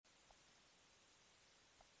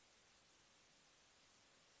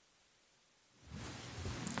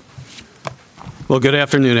Well, good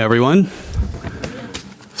afternoon, everyone.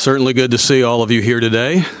 Certainly good to see all of you here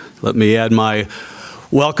today. Let me add my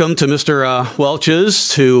welcome to Mr. Welch's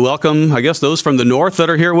to welcome, I guess, those from the north that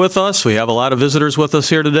are here with us. We have a lot of visitors with us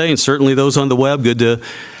here today, and certainly those on the web. Good to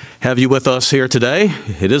have you with us here today.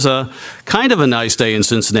 It is a kind of a nice day in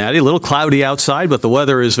Cincinnati, a little cloudy outside, but the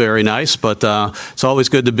weather is very nice. But it's always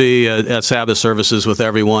good to be at Sabbath services with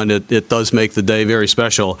everyone. It does make the day very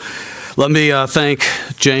special. Let me thank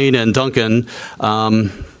Jane and Duncan.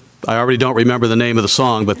 I already don't remember the name of the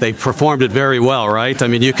song, but they performed it very well, right? I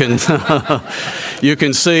mean, you can you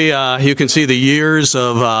can see the years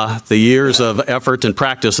of effort and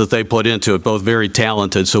practice that they put into it. Both very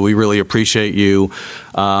talented, so we really appreciate you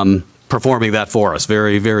performing that for us.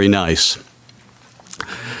 Very, very nice.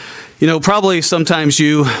 You know, probably sometimes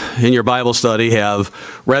you, in your Bible study, have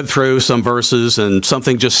read through some verses and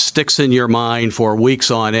something just sticks in your mind for weeks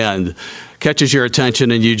on end, catches your attention,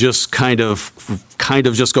 and you just kind of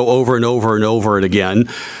just go over and over and over it again.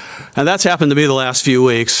 And that's happened to me the last few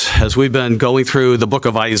weeks as we've been going through the book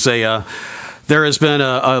of Isaiah. There has been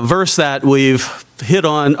a verse that we've hit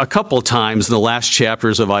on a couple times in the last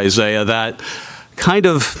chapters of Isaiah that kind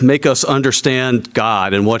of make us understand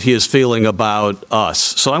God and what he is feeling about us.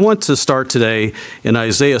 So I want to start today in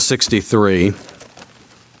Isaiah 63.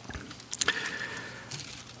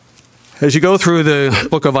 As you go through the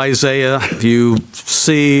book of Isaiah, you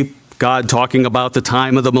see God talking about the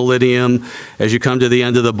time of the millennium. As you come to the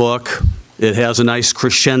end of the book, it has a nice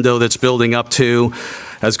crescendo that's building up to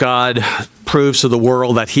as God proves to the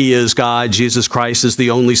world that he is God. Jesus Christ is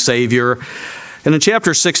the only Savior. And in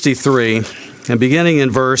chapter 63, and beginning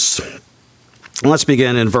in let's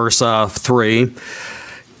begin in verse 3.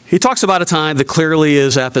 He talks about a time that clearly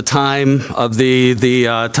is at the time of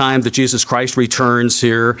the time that Jesus Christ returns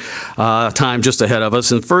here, time just ahead of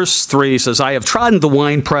us. In verse 3, he says, I have trodden the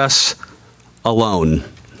winepress alone.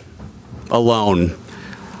 Alone.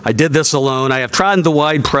 I did this alone. I have trodden the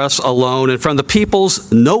winepress alone, and from the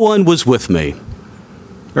peoples no one was with me.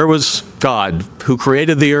 There was God who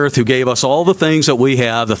created the earth, who gave us all the things that we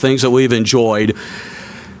have, the things that we've enjoyed.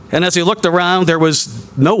 And as he looked around, there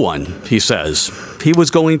was no one, he says. He was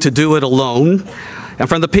going to do it alone. And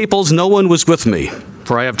from the peoples, no one was with me.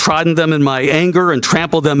 For I have trodden them in my anger and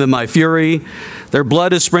trampled them in my fury. Their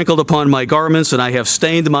blood is sprinkled upon my garments, and I have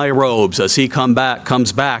stained my robes as he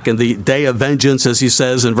comes back in the day of vengeance, as he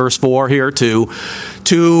says in verse 4 here, to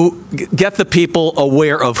get the people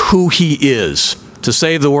aware of who he is, to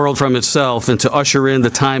save the world from itself and to usher in the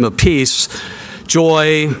time of peace,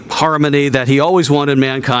 joy, harmony that he always wanted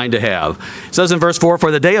mankind to have. It says in verse 4,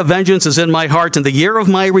 for the day of vengeance is in my heart, and the year of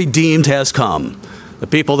my redeemed has come. The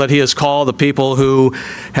people that he has called, the people who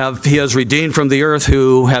he has redeemed from the earth,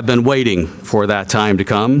 who have been waiting for that time to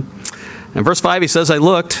come. In verse 5, he says, I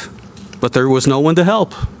looked, but there was no one to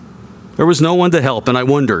help. There was no one to help, and I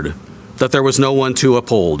wondered that there was no one to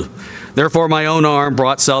uphold. Therefore my own arm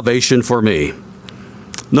brought salvation for me.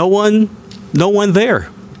 No one there.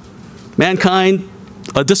 Mankind,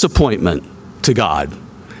 a disappointment to God.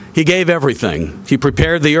 He gave everything. He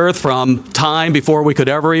prepared the earth from time before we could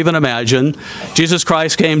ever even imagine. Jesus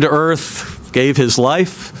Christ came to earth, gave his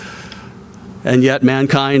life, and yet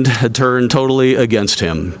mankind had turned totally against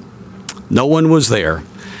him. No one was there.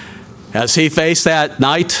 As he faced that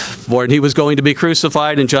night when he was going to be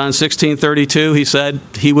crucified in John 16:32, he said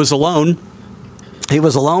he was alone. He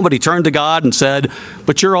was alone, but he turned to God and said,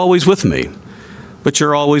 but you're always with me. But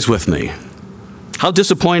you're always with me. How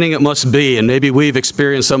disappointing it must be, and maybe we've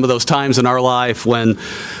experienced some of those times in our life when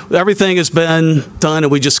everything has been done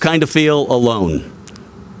and we just kind of feel alone.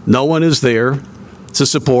 No one is there to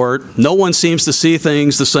support. No one seems to see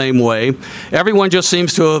things the same way. Everyone just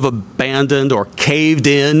seems to have abandoned or caved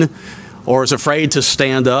in or is afraid to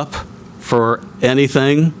stand up for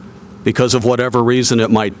anything because of whatever reason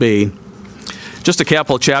it might be. Just a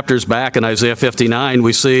couple of chapters back in Isaiah 59,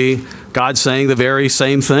 we see God saying the very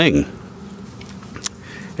same thing.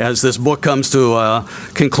 As this book comes to a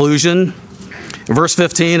conclusion, in verse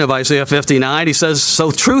 15 of Isaiah 59, he says, so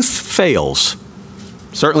truth fails.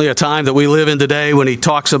 Certainly a time that we live in today when he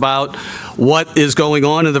talks about what is going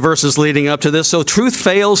on in the verses leading up to this. So truth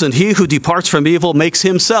fails, and he who departs from evil makes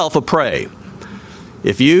himself a prey.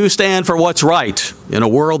 If you stand for what's right in a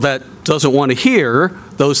world that doesn't want to hear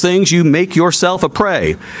those things, you make yourself a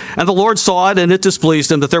prey. And the Lord saw it, and it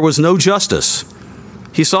displeased him that there was no justice.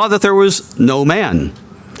 He saw that there was no man,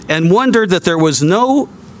 and wondered that there was no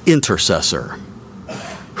intercessor.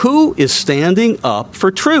 Who is standing up for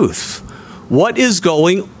truth? What is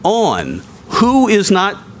going on?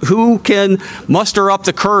 Who can muster up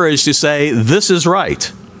the courage to say, this is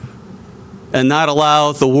right? and not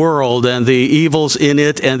allow the world and the evils in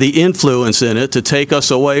it and the influence in it to take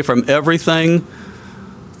us away from everything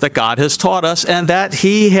that God has taught us and that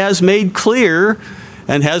he has made clear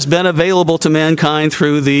and has been available to mankind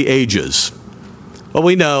through the ages. But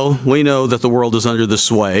we know that the world is under the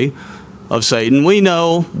sway of Satan. We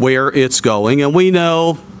know where it's going, and we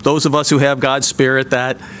know, those of us who have God's Spirit,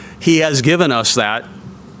 that he has given us that.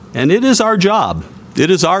 And it is our job. It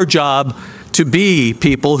is our job to be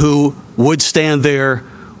people who would stand there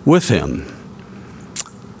with him.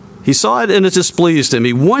 He saw it and it displeased him.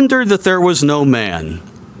 He wondered that there was no man,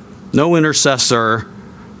 no intercessor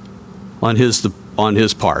on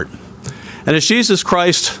his part. And as Jesus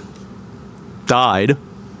Christ died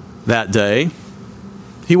that day,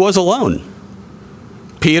 he was alone.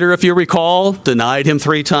 Peter, if you recall, denied him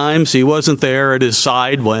 3 times. He wasn't there at his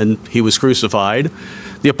side when he was crucified.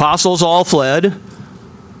 The apostles all fled.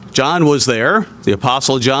 John was there, the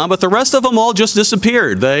apostle John, but the rest of them all just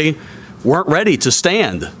disappeared. They weren't ready to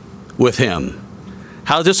stand with him.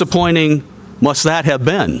 How disappointing must that have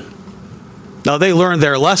been? Now, they learned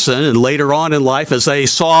their lesson, and later on in life, as they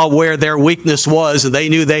saw where their weakness was, and they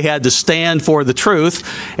knew they had to stand for the truth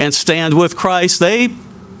and stand with Christ, they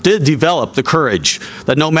did develop the courage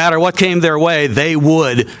that no matter what came their way, they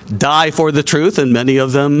would die for the truth, and many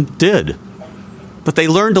of them did. But they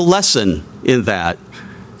learned a lesson in that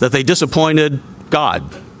they disappointed God.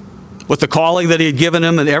 With the calling that he had given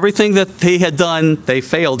him and everything that he had done, they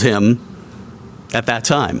failed him at that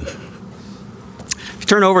time. If you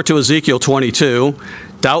turn over to Ezekiel 22,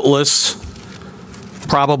 doubtless,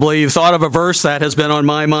 probably you've thought of a verse that has been on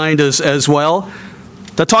my mind as well,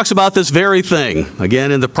 that talks about this very thing.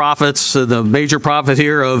 Again, in the prophets, the major prophet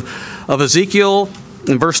here of Ezekiel,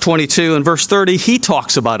 in verse 22 and verse 30, he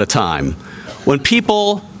talks about a time when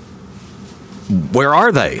people, where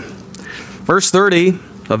are they? Verse 30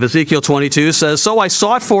 of Ezekiel 22 says, "So I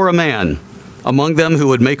sought for a man among them who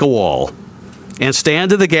would make a wall and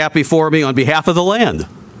stand in the gap before me on behalf of the land,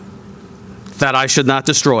 that I should not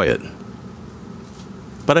destroy it.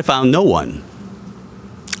 But I found no one."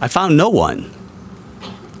 I found no one.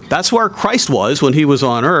 That's where Christ was when he was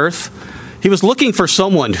on earth. He was looking for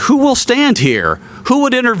someone who will stand here, who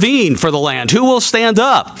would intervene for the land, who will stand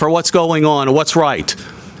up for what's going on and what's right,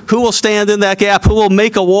 who will stand in that gap, who will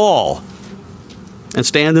make a wall and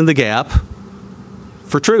stand in the gap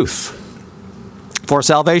for truth. For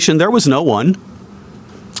salvation, there was no one.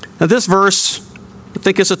 And this verse, I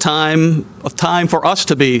think, is a time for us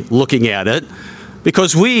to be looking at it,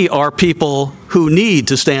 because we are people who need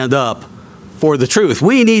to stand up for the truth.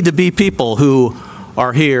 We need to be people who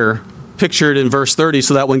are here, pictured in verse 30,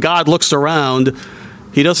 so that when God looks around,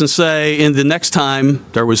 he doesn't say, in the next time,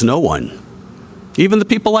 there was no one. Even the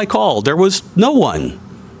people I called, there was no one.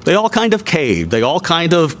 They all kind of caved. They all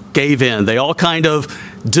kind of gave in. They all kind of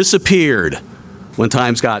disappeared when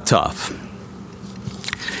times got tough.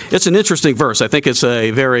 It's an interesting verse. I think it's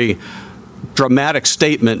a very dramatic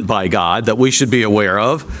statement by God that we should be aware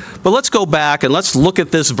of. But let's go back and let's look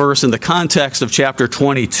at this verse in the context of chapter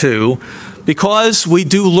 22, because we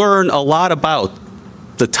do learn a lot about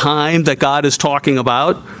the time that God is talking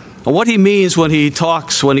about and what he means when he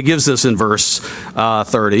gives this in verse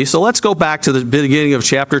 30. So let's go back to the beginning of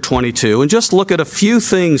chapter 22 and just look at a few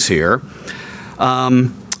things here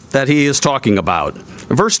that he is talking about.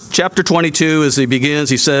 In chapter 22, as he begins,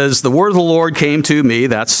 he says, "The word of the Lord came to me,"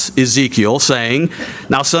 that's Ezekiel, saying,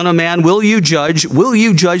 "Now, son of man, will you judge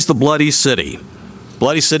the bloody city?"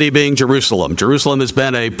 Bloody city being Jerusalem. Jerusalem has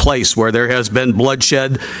been a place where there has been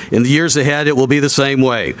bloodshed. In the years ahead, it will be the same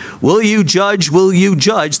way. Will you judge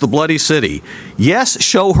the bloody city? Yes,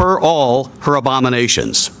 show her all her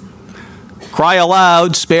abominations. Cry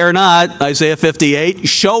aloud, spare not, Isaiah 58,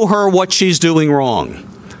 show her what she's doing wrong.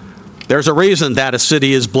 There's a reason that a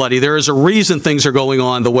city is bloody. There is a reason things are going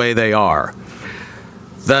on the way they are.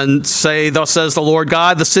 Then say, "Thus says the Lord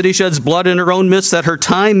God, the city sheds blood in her own midst, that her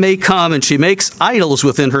time may come, and she makes idols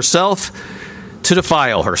within herself to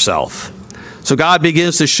defile herself." So God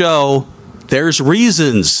begins to show there's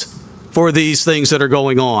reasons for these things that are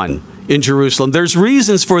going on in Jerusalem. There's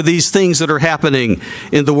reasons for these things that are happening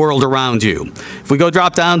in the world around you. If we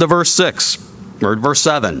drop down to verse 6 or verse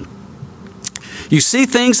 7, you see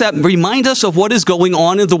things that remind us of what is going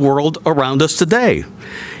on in the world around us today.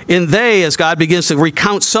 And they, as God begins to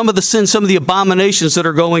recount some of the sins, some of the abominations that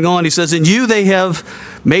are going on, he says, "In you they have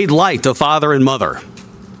made light of father and mother."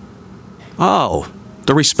 Oh,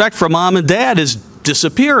 the respect for mom and dad is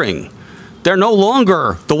disappearing. They're no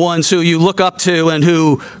longer the ones who you look up to and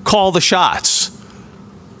who call the shots.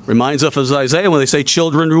 Reminds us of Isaiah when they say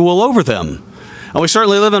children rule over them. And we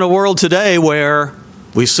certainly live in a world today where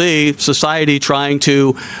We see society trying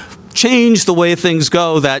to change the way things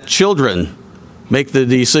go, that children make the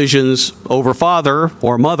decisions over father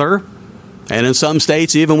or mother. And in some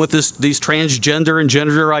states, even with these transgender and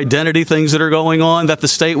gender identity things that are going on, that the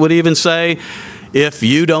state would even say, if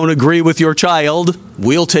you don't agree with your child,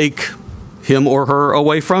 we'll take him or her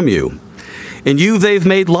away from you. In you they've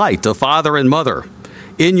made light of father and mother.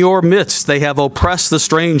 In your midst they have oppressed the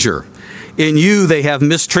stranger. In you they have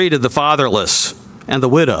mistreated the fatherless and the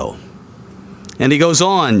widow. And he goes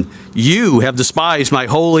on, you have despised my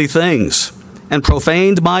holy things and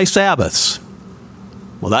profaned my Sabbaths.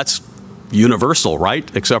 Well, that's universal, right?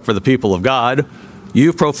 Except for the people of God.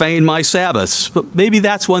 You've profaned my Sabbaths. But maybe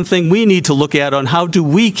that's one thing we need to look at on how do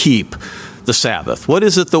we keep the Sabbath? What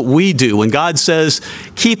is it that we do when God says,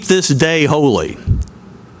 keep this day holy?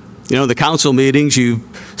 You know, the council meetings you've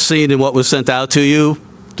seen in what was sent out to you,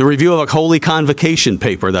 the review of a holy convocation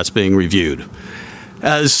paper that's being reviewed.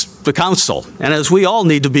 As the council, and as we all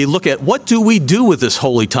need to look at, what do we do with this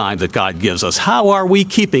holy time that God gives us? How are we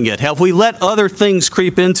keeping it? Have we let other things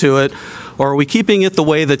creep into it, or are we keeping it the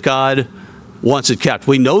way that God wants it kept?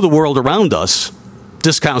 We know the world around us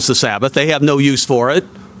discounts the Sabbath. They have no use for it.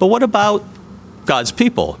 But what about God's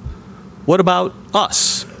people? What about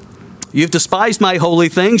us? You've despised my holy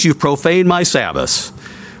things. You've profaned my Sabbaths.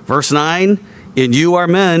 Verse 9, in you are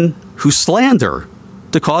men who slander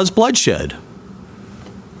to cause bloodshed.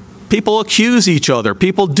 People accuse each other.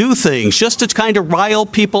 People do things just to kind of rile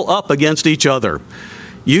people up against each other,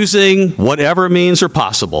 using whatever means are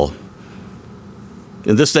possible.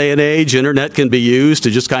 In this day and age, internet can be used to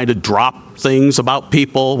just kind of drop things about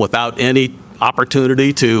people without any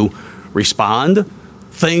opportunity to respond.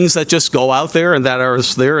 Things that just go out there and that are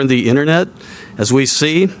there in the internet, as we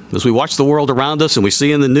watch the world around us and we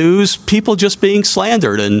see in the news, people just being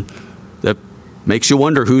slandered, and that makes you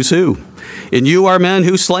wonder who's who. In you are men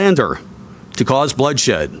who slander to cause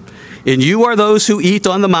bloodshed. In you are those who eat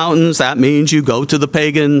on the mountains. That means you go to the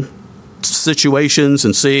pagan situations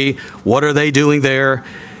and see what are they doing there.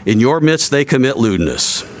 In your midst they commit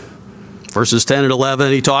lewdness. Verses 10 and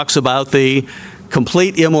 11, he talks about the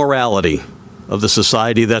complete immorality of the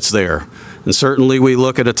society that's there. And certainly we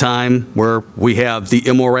look at a time where we have the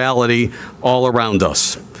immorality all around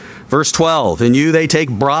us. Verse 12, in you they take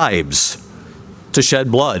bribes to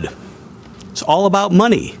shed blood. It's all about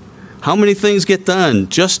money. How many things get done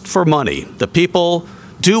just for money? The people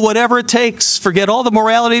do whatever it takes, forget all the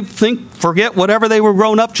morality, forget whatever they were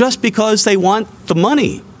grown up just because they want the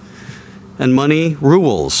money. And money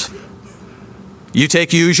rules. You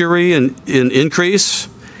take usury and increase.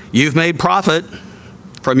 You've made profit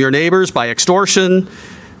from your neighbors by extortion,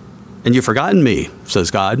 and you've forgotten me,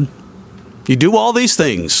 says God. You do all these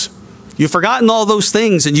things. You've forgotten all those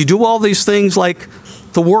things, and you do all these things like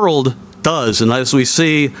the world does, and as we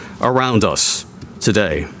see around us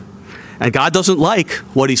today. And God doesn't like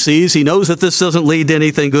what he sees. He knows that this doesn't lead to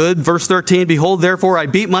anything good. Verse 13, behold, therefore I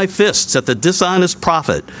beat my fists at the dishonest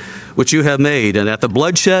profit which you have made, and at the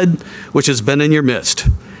bloodshed which has been in your midst.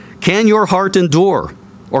 Can your heart endure,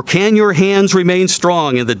 or can your hands remain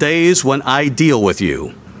strong in the days when I deal with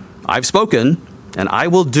you? I've spoken, and I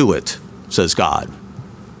will do it, says God.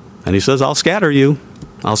 And he says, I'll scatter you.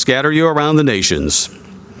 I'll scatter you around the nations.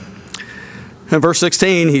 In verse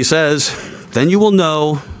 16, he says, then you will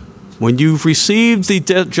know when you've received the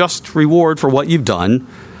just reward for what you've done,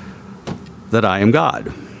 that I am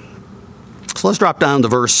God. So let's drop down to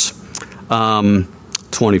verse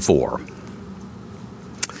 24.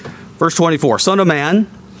 Verse 24, Son of man,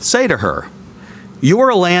 say to her, you are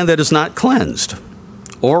a land that is not cleansed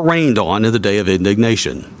or rained on in the day of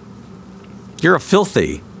indignation. You're a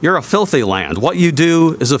filthy land. What you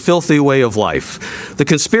do is a filthy way of life. The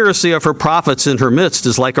conspiracy of her prophets in her midst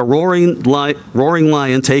is like a roaring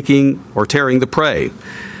lion taking or tearing the prey.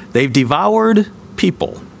 They've devoured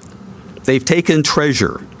people. They've taken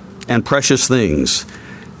treasure and precious things.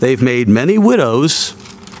 They've made many widows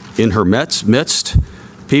in her midst.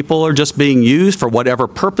 People are just being used for whatever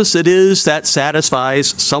purpose it is that satisfies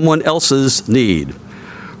someone else's need.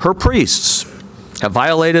 Her priests have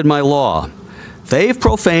violated my law. They've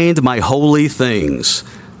profaned my holy things.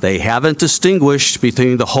 They haven't distinguished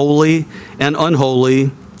between the holy and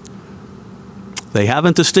unholy. They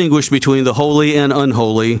haven't distinguished between the holy and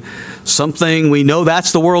unholy. Something we know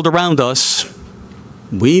that's the world around us.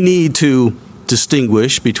 We need to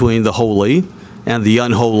distinguish between the holy and the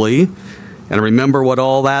unholy and remember what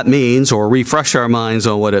all that means, or refresh our minds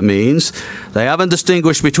on what it means. They haven't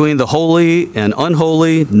distinguished between the holy and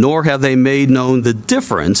unholy, nor have they made known the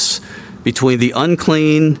difference between the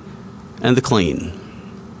unclean and the clean.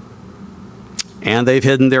 And they've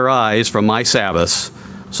hidden their eyes from my Sabbaths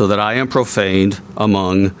so that I am profaned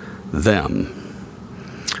among them.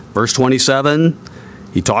 Verse 27,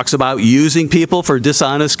 he talks about using people for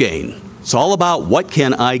dishonest gain. It's all about what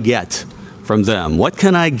can I get from them? What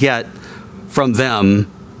can I get from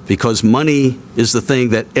them? Because money is the thing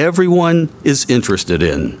that everyone is interested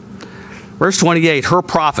in. Verse 28, her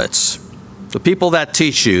prophets, the people that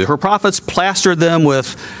teach you, her prophets plastered them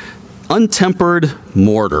with untempered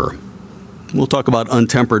mortar. We'll talk about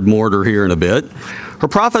untempered mortar here in a bit. Her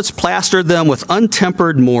prophets plastered them with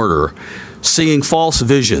untempered mortar, seeing false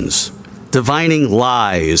visions, divining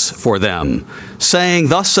lies for them, saying,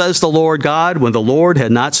 "Thus says the Lord God," when the Lord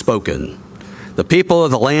had not spoken. The people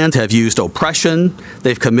of the land have used oppression,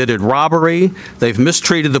 they've committed robbery, they've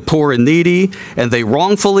mistreated the poor and needy, and they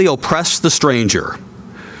wrongfully oppressed the stranger.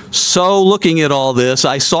 So looking at all this,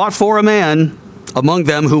 I sought for a man among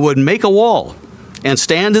them who would make a wall and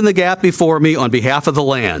stand in the gap before me on behalf of the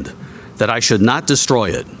land, that I should not destroy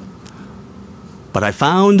it. But I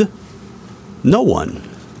found no one.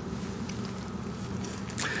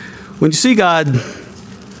 When you see God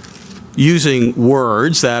using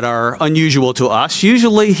words that are unusual to us,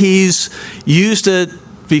 usually he's used it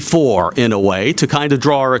before in a way to kind of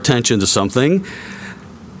draw our attention to something.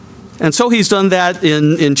 And so he's done that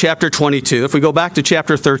in chapter 22. If we go back to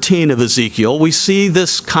chapter 13 of Ezekiel, we see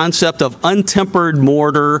this concept of untempered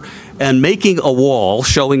mortar and making a wall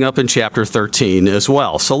showing up in chapter 13 as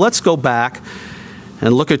well. So let's go back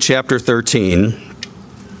and look at chapter 13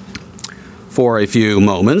 for a few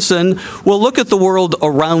moments, and we'll look at the world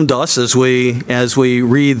around us as we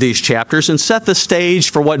read these chapters and set the stage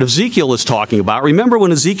for what Ezekiel is talking about. Remember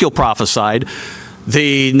when Ezekiel prophesied,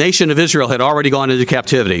 the nation of Israel had already gone into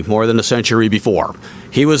captivity more than a century before.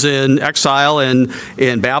 He was in exile in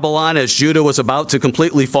Babylon as Judah was about to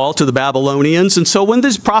completely fall to the Babylonians. And so when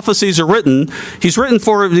these prophecies are written,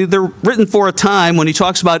 they're written for a time when he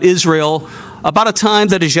talks about Israel, about a time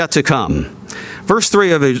that is yet to come. Verse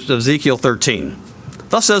 3 of Ezekiel 13.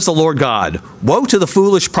 Thus says the Lord God, "Woe to the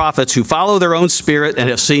foolish prophets who follow their own spirit and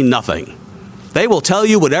have seen nothing. They will tell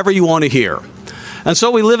you whatever you want to hear." And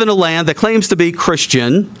so we live in a land that claims to be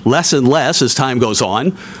Christian, less and less as time goes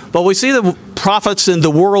on, but we see the prophets in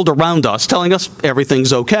the world around us telling us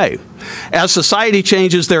everything's okay. As society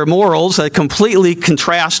changes their morals that completely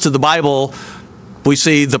contrast to the Bible, we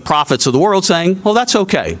see the prophets of the world saying, well, that's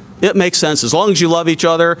okay. It makes sense. As long as you love each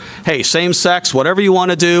other, hey, same sex, whatever you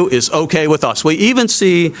want to do is okay with us. We even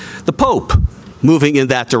see the Pope moving in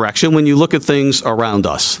that direction when you look at things around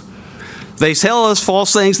us. They tell us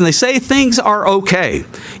false things and they say things are okay.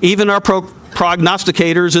 Even our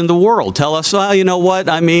prognosticators in the world tell us, well, you know what?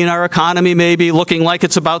 I mean, our economy may be looking like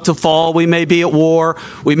it's about to fall. We may be at war.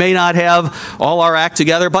 We may not have all our act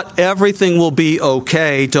together, but everything will be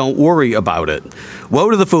okay. Don't worry about it. Woe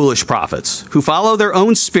to the foolish prophets who follow their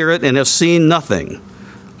own spirit and have seen nothing.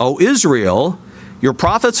 O Israel, your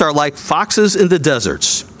prophets are like foxes in the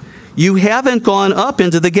deserts. You haven't gone up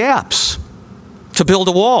into the gaps to build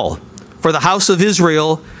a wall for the house of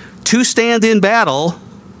Israel to stand in battle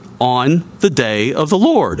on the day of the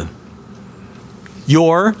Lord.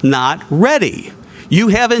 You're not ready. You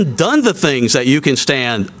haven't done the things that you can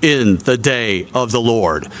stand in the day of the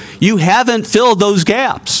Lord. You haven't filled those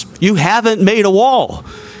gaps. You haven't made a wall.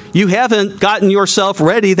 You haven't gotten yourself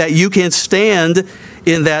ready that you can stand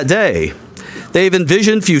in that day. They've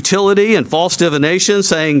envisioned futility and false divination,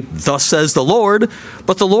 saying, "Thus says the Lord,"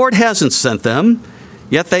 but the Lord hasn't sent them.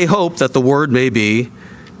 Yet they hope that the word may be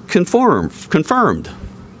confirmed.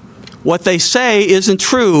 What they say isn't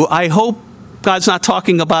true. I hope God's not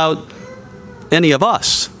talking about any of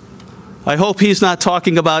us. I hope he's not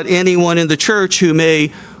talking about anyone in the church who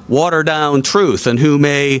may water down truth and who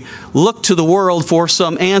may look to the world for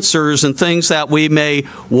some answers and things that we may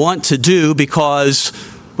want to do, because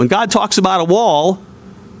when God talks about a wall,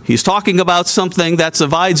 he's talking about something that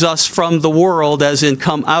divides us from the world, as in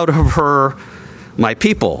come out of her, my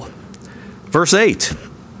people. Verse 8,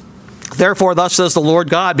 therefore thus says the Lord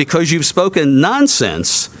God, because you've spoken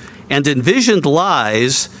nonsense and envisioned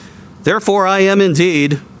lies, therefore I am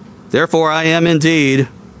indeed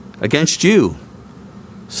against you,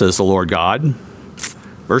 says the Lord God.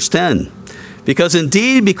 Verse 10, because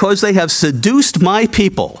they have seduced my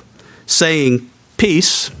people, saying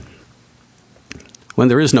peace, when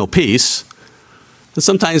there is no peace. And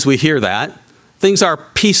sometimes we hear that. Things are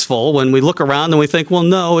peaceful when we look around and we think, well,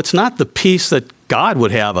 no, it's not the peace that God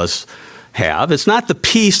would have us have. It's not the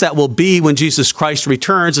peace that will be when Jesus Christ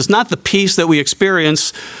returns. It's not the peace that we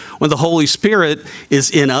experience when the Holy Spirit is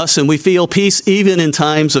in us and we feel peace even in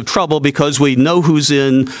times of trouble because we know who's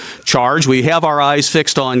in charge. We have our eyes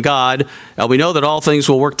fixed on God, and we know that all things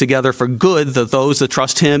will work together for good to those that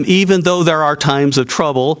trust him, even though there are times of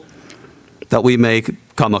trouble that we may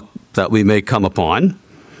come upon.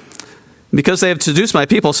 Because they have seduced my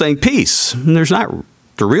people, saying peace. And there's not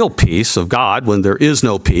the real peace of God when there is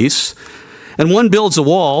no peace. And one builds a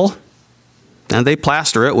wall, and they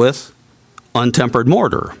plaster it with untempered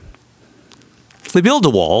mortar. They build a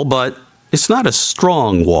wall, but it's not a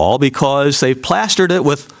strong wall because they've plastered it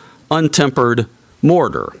with untempered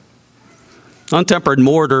mortar. Untempered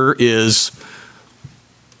mortar is,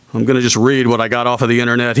 I'm going to just read what I got off of the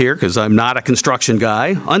internet here because I'm not a construction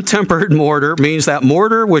guy. Untempered mortar means that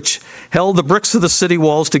mortar which held the bricks of the city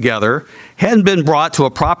walls together hadn't been brought to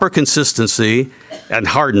a proper consistency and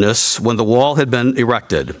hardness when the wall had been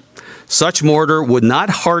erected. Such mortar would not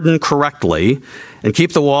harden correctly and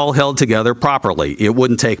keep the wall held together properly. It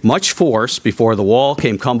wouldn't take much force before the wall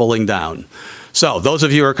came tumbling down. So those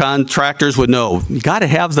of you who are contractors would know you've got to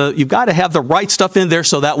have the right stuff in there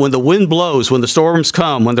so that when the wind blows, when the storms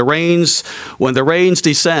come, when the rains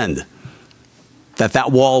descend,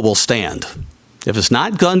 that wall will stand. If it's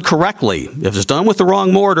not done correctly, if it's done with the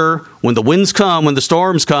wrong mortar, when the winds come, when the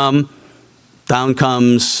storms come, down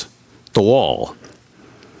comes the wall.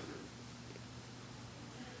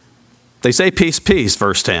 They say peace, peace,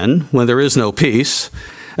 verse 10, when there is no peace.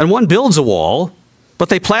 And one builds a wall, but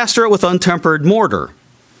they plaster it with untempered mortar.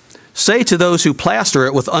 Say to those who plaster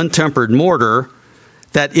it with untempered mortar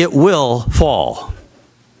that it will fall.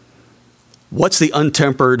 What's the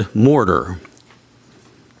untempered mortar?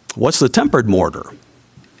 What's the tempered mortar?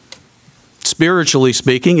 Spiritually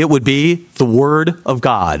speaking, it would be the Word of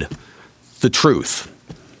God, the truth,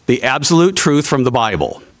 the absolute truth from the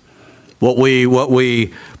Bible. What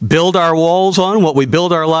we build our walls on, what we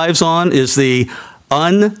build our lives on is the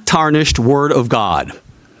untarnished Word of God.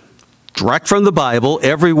 Direct from the Bible,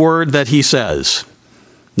 every word that he says.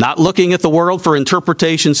 Not looking at the world for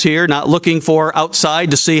interpretations here, not looking for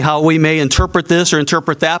outside to see how we may interpret this or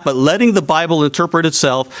interpret that, but letting the Bible interpret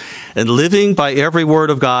itself and living by every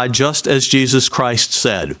word of God just as Jesus Christ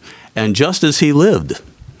said and just as he lived.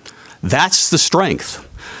 That's the strength.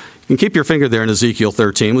 You can keep your finger there in Ezekiel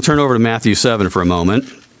 13. We'll turn over to Matthew 7 for a moment.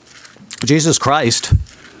 Jesus Christ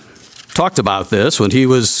talked about this when he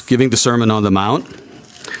was giving the Sermon on the Mount,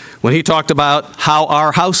 when he talked about how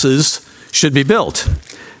our houses should be built.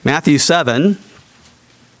 Matthew 7,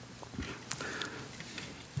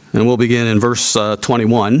 and we'll begin in verse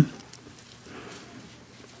 21.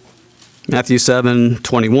 Matthew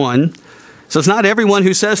 7:21 says, "Not everyone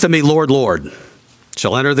who says to me, 'Lord, Lord,'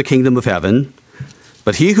 shall enter the kingdom of heaven,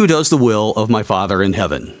 but he who does the will of my Father in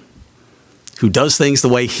heaven," who does things the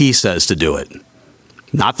way he says to do it.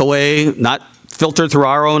 Not filtered through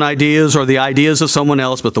our own ideas or the ideas of someone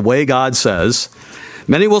else, but the way God says.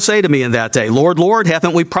 "Many will say to me in that day, 'Lord, Lord,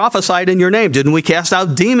 haven't we prophesied in your name? Didn't we cast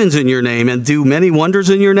out demons in your name and do many wonders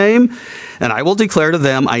in your name?' And I will declare to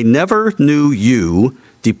them, 'I never knew you.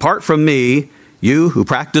 Depart from me, you who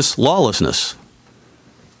practice lawlessness.'"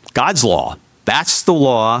 God's law. That's the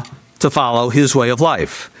law to follow his way of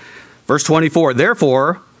life. Verse 24,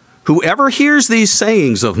 "Therefore, whoever hears these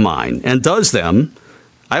sayings of mine and does them,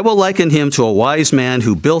 I will liken him to a wise man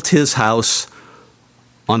who built his house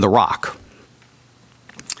on the rock."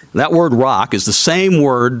 That word rock is the same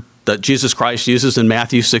word that Jesus Christ uses in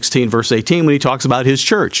Matthew 16, verse 18, when he talks about his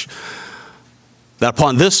church. That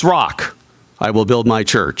upon this rock I will build my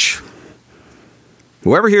church.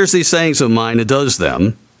 Whoever hears these sayings of mine and does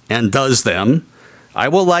them, I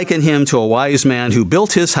will liken him to a wise man who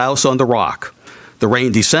built his house on the rock. The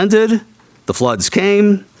rain descended, the floods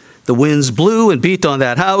came, the winds blew and beat on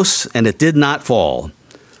that house, and it did not fall,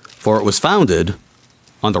 for it was founded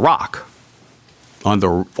on the rock, on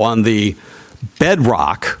the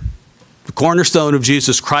bedrock, the cornerstone of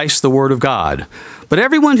Jesus Christ, the Word of God. But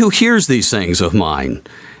everyone who hears these things of mine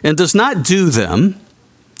and does not do them,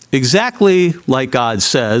 exactly like God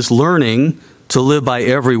says, learning to live by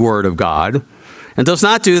every word of God, and does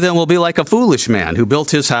not do them, will be like a foolish man who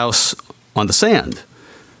built his house on the sand.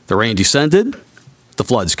 The rain descended, the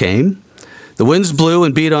floods came, the winds blew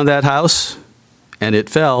and beat on that house, and it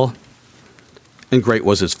fell, and great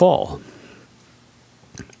was its fall.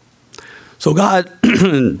 So God,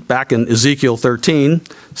 back in Ezekiel 13,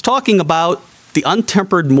 is talking about the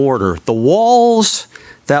untempered mortar, the walls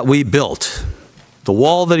that we built, the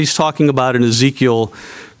wall that he's talking about in Ezekiel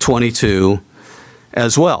 22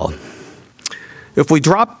 as well. If we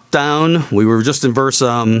drop down, we were just in verse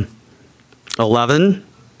 11,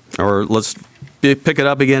 or let's pick it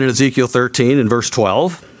up again in Ezekiel 13 and verse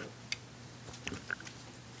 12.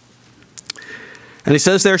 And he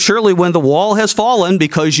says there, surely when the wall has fallen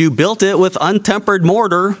because you built it with untempered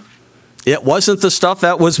mortar, it wasn't the stuff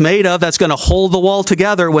that was made of that's going to hold the wall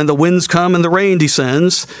together when the winds come and the rain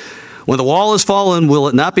descends. When the wall has fallen, will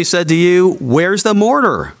it not be said to you, where's the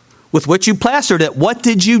mortar with which you plastered it? What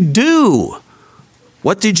did you do?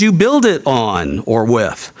 What did you build it on or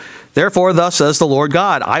with? Therefore, thus says the Lord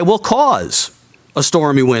God, I will cause a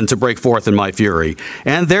stormy wind to break forth in my fury,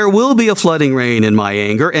 and there will be a flooding rain in my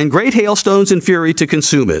anger, and great hailstones in fury to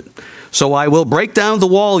consume it. So I will break down the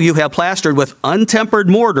wall you have plastered with untempered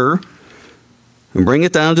mortar, and bring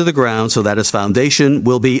it down to the ground so that its foundation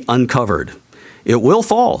will be uncovered. It will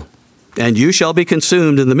fall, and you shall be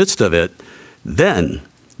consumed in the midst of it. Then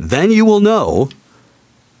you will know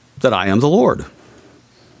that I am the Lord.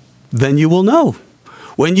 Then you will know.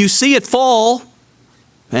 When you see it fall,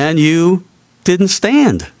 and you didn't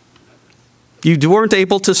stand. You weren't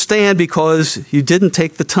able to stand because you didn't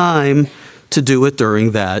take the time to do it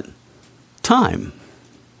during that time.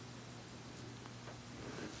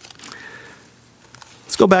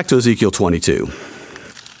 Let's go back to Ezekiel 22.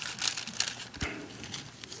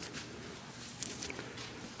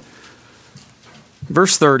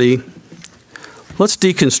 Verse 30. Let's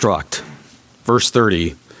deconstruct verse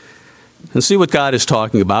 30 and see what God is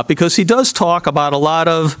talking about, because he does talk about a lot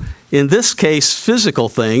of, in this case, physical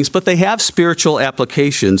things, but they have spiritual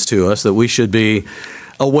applications to us that we should be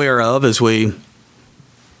aware of as we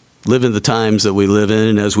live in the times that we live in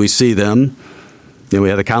and as we see them. You know, we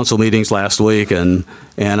had the council meetings last week, and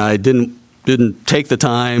I didn't take the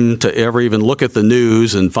time to ever even look at the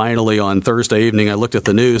news. And finally, on Thursday evening, I looked at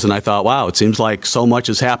the news and I thought, wow, it seems like so much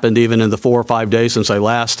has happened even in the 4 or 5 days since I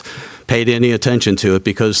last paid any attention to it,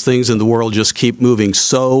 because things in the world just keep moving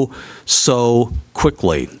so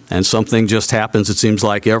quickly. And something just happens, it seems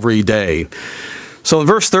like, every day. So in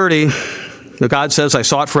verse 30, God says, I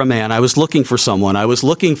sought for a man. I was looking for someone. I was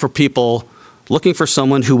looking for people, looking for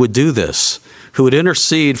someone who would do this, who would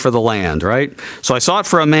intercede for the land, right? So I sought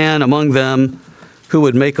for a man among them who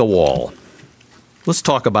would make a wall. Let's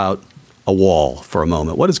talk about a wall for a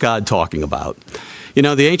moment. What is God talking about? You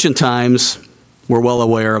know, the ancient times, we're well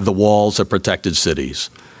aware of the walls that protected cities.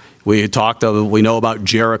 We know about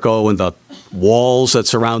Jericho and the walls that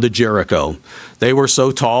surrounded Jericho. They were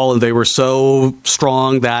so tall and they were so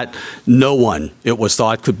strong that no one, it was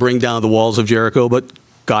thought, could bring down the walls of Jericho, but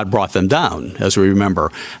God brought them down, as we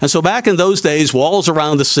remember. And so back in those days, walls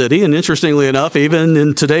around the city, and interestingly enough, even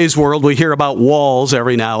in today's world, we hear about walls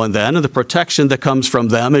every now and then, and the protection that comes from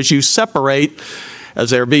them as you separate,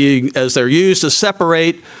 as they're used to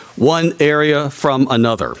separate one area from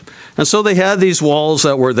another. And so they had these walls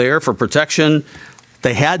that were there for protection.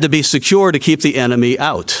 They had to be secure to keep the enemy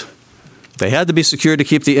out. They had to be secure to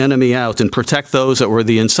keep the enemy out and protect those that were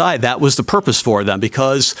the inside. That was the purpose for them,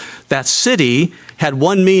 because that city had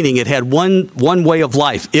one meaning. It had one way of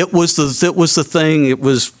life. It was the thing. It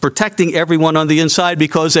was protecting everyone on the inside,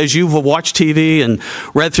 because as you've watched TV and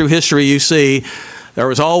read through history, you see there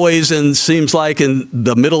was always, and seems like in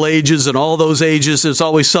the Middle Ages and all those ages, there's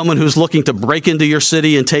always someone who's looking to break into your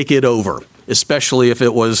city and take it over, especially if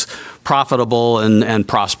it was profitable and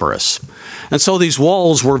prosperous. And so these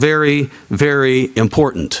walls were very, very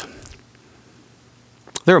important.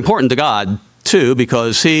 They're important to God, too,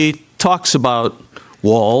 because he talks about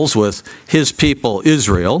walls with his people,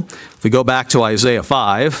 Israel. If we go back to Isaiah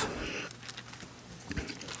 5,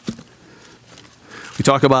 we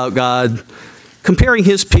talk about God comparing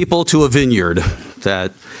his people to a vineyard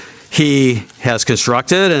that he has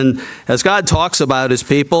constructed. And as God talks about his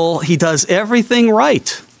people, he does everything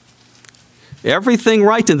right. Everything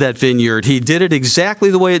right in that vineyard. He did it exactly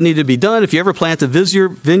the way it needed to be done. If you ever plant a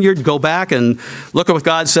vineyard, go back and look at what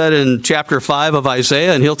God said in chapter 5 of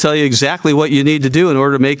Isaiah, and he'll tell you exactly what you need to do in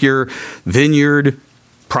order to make your vineyard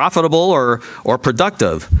profitable or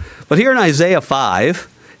productive. But here in Isaiah 5,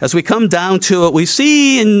 as we come down to it, we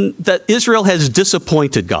see that Israel has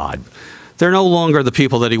disappointed God. They're no longer the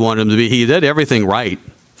people that he wanted them to be. He did everything right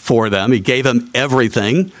for them. He gave them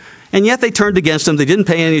everything. And yet they turned against him. They didn't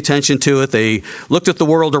pay any attention to it. They looked at the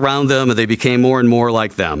world around them, and they became more and more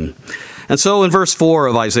like them. And so in verse 4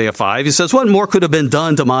 of Isaiah 5, he says, what more could have been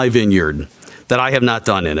done to my vineyard that I have not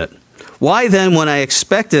done in it? Why then, when I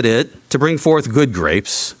expected it to bring forth good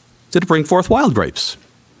grapes, did it bring forth wild grapes?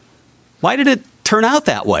 Why did it turn out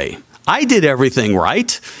that way? I did everything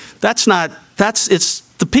right. It's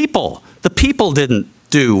the people. The people didn't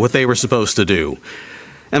do what they were supposed to do.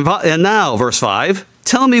 And now, verse 5,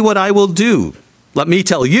 tell me what I will do. Let me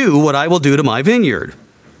tell you what I will do to my vineyard.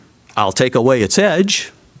 I'll take away its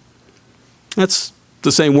edge. That's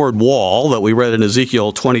the same word wall that we read in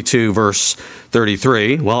Ezekiel 22, verse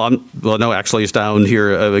 33. No, actually it's down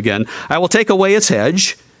here again. I will take away its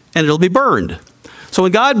hedge, and it'll be burned. So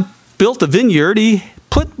when God built the vineyard, he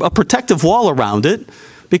put a protective wall around it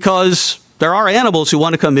because there are animals who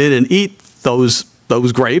want to come in and eat those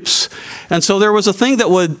grapes. And so there was a thing that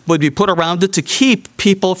would be put around it to keep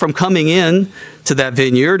people from coming in to that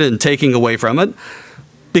vineyard and taking away from it.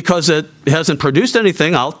 Because it hasn't produced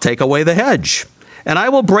anything, I'll take away the hedge. And I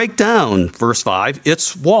will break down, verse 5,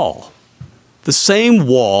 its wall. The same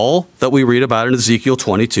wall that we read about in Ezekiel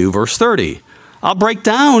 22, verse 30. I'll break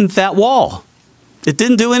down that wall. It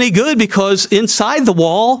didn't do any good because inside the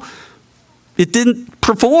wall, it didn't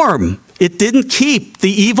perform. It didn't keep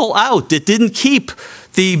the evil out. It didn't keep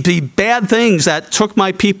the bad things that took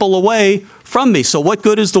my people away from me. So what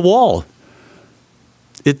good is the wall?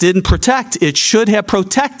 It didn't protect. It should have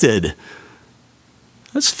protected.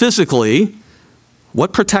 That's physically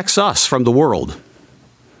what protects us from the world.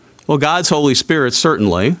 Well, God's Holy Spirit,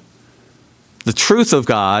 certainly. The truth of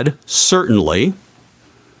God, certainly.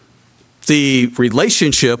 The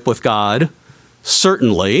relationship with God,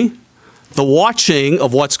 certainly. The watching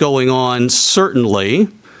of what's going on, certainly.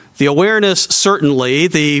 The awareness, certainly.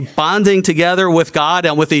 The bonding together with God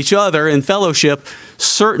and with each other in fellowship,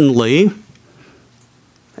 certainly.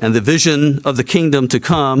 And the vision of the kingdom to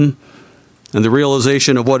come and the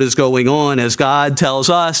realization of what is going on as God tells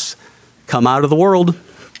us, come out of the world.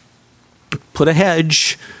 Put a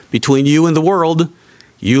hedge between you and the world.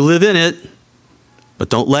 You live in it, but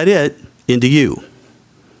don't let it into you.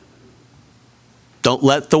 Don't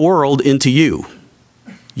let the world into you.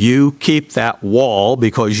 You keep that wall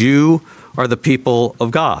because you are the people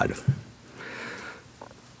of God.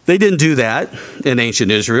 They didn't do that in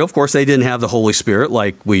ancient Israel. Of course, they didn't have the Holy Spirit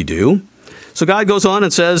like we do. So God goes on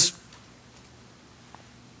and says,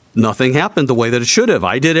 nothing happened the way that it should have.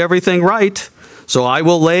 I did everything right, so I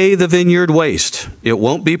will lay the vineyard waste. It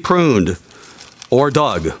won't be pruned or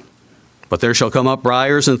dug, but there shall come up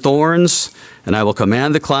briars and thorns, and I will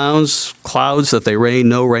command the clouds that they rain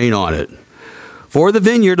no rain on it. For the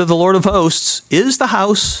vineyard of the Lord of hosts is the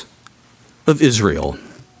house of Israel.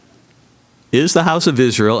 Is the house of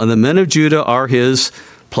Israel, and the men of Judah are his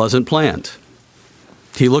pleasant plant.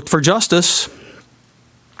 He looked for justice.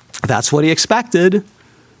 That's what he expected.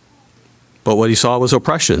 But what he saw was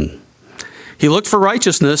oppression. He looked for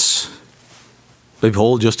righteousness.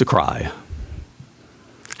 Behold, just a cry.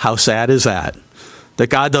 How sad is that? That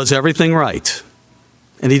God does everything right.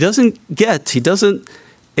 And he doesn't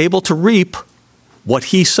able to reap what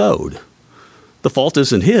he sowed. The fault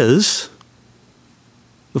isn't his.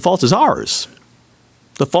 The fault is ours.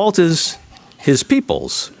 The fault is his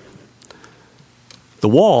people's. The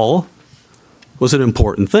wall was an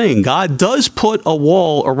important thing. God does put a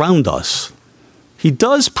wall around us. He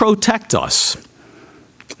does protect us.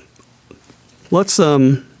 Let's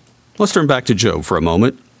turn back to Job for a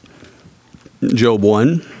moment. Job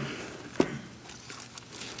 1.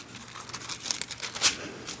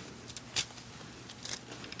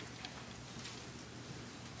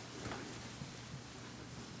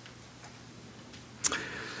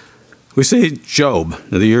 We see Job.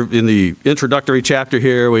 In the introductory chapter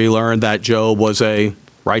here, we learned that Job was a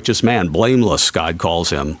righteous man, blameless, God calls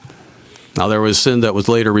him. Now, there was sin that was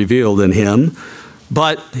later revealed in him,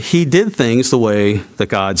 but he did things the way that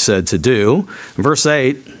God said to do. In verse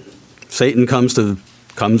 8, Satan comes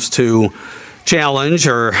to challenge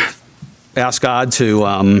or ask God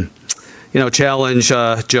to challenge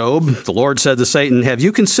Job. The Lord said to Satan, "Have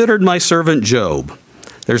you considered my servant Job?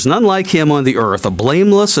 There's none like him on the earth, a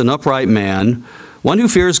blameless and upright man, one who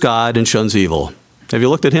fears God and shuns evil." Have you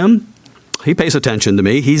looked at him? He pays attention to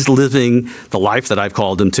me. He's living the life that I've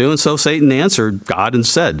called him to. And so Satan answered God and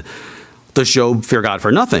said, "Does Job fear God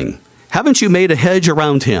for nothing? Haven't you made a hedge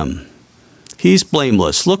around him? He's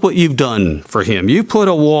blameless. Look what you've done for him. You put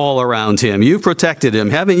a wall around him. You've protected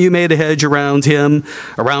him. Haven't you made a hedge around him,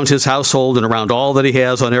 around his household, and around all that he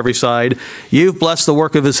has on every side? You've blessed the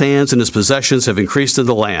work of his hands, and his possessions have increased in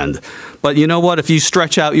the land. But you know what? If you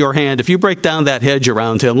stretch out your hand, if you break down that hedge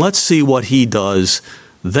around him, let's see what he does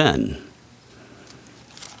then."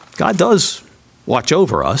 God does watch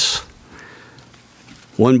over us.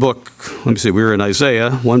 One book, we were in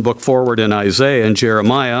Isaiah, one book forward in Isaiah and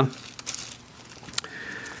Jeremiah.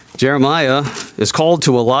 Jeremiah is called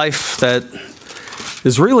to a life that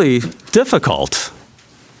is really difficult.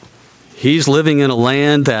 He's living in a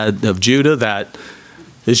land of Judah that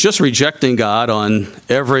is just rejecting God on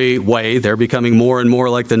every way. They're becoming more and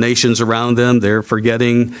more like the nations around them. They're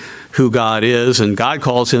forgetting who God is, and God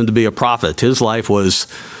calls him to be a prophet. His life was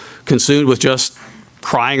consumed with just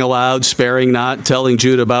crying aloud, sparing not, telling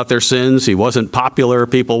Judah about their sins. He wasn't popular.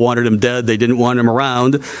 People wanted him dead. They didn't want him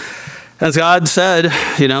around. As God said,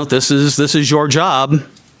 this is your job.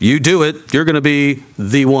 You do it. You're going to be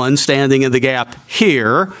the one standing in the gap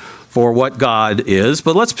here for what God is.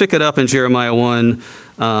 But let's pick it up in Jeremiah 1,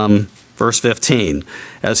 verse 15.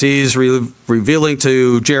 As he's revealing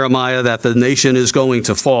to Jeremiah that the nation is going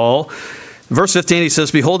to fall. Verse 15, he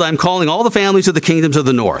says, "Behold, I'm calling all the families of the kingdoms of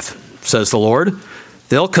the north, says the Lord.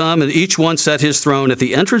 They'll come, and each one set his throne at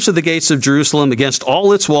the entrance of the gates of Jerusalem against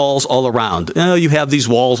all its walls all around." You have these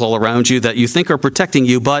walls all around you that you think are protecting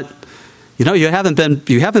you, but you haven't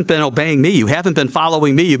been obeying me. You haven't been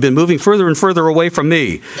following me. You've been moving further and further away from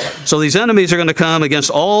me. So these enemies are going to come against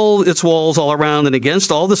all its walls all around and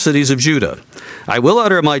against all the cities of Judah. I will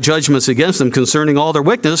utter my judgments against them concerning all their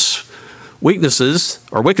wickedness,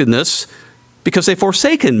 because they've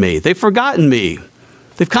forsaken me. They've forgotten me.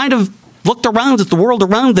 They've kind of looked around at the world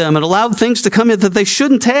around them and allowed things to come in that they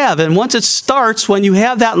shouldn't have. And once it starts, when you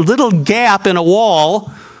have that little gap in a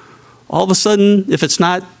wall, all of a sudden, if it's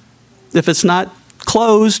not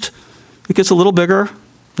closed, it gets a little bigger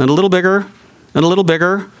and a little bigger and a little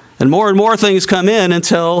bigger, and more things come in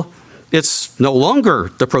until it's no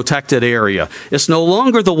longer the protected area. It's no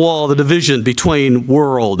longer the wall, the division between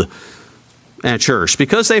world and church,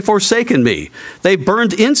 because they've forsaken me. They've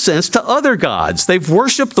burned incense to other gods. They've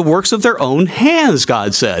worshiped the works of their own hands,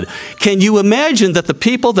 God said. Can you imagine that the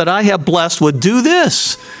people that I have blessed would do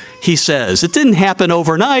this? He says. It didn't happen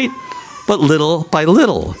overnight, but little by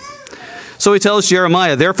little. So he tells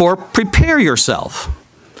Jeremiah, therefore, prepare yourself.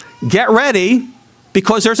 Get ready,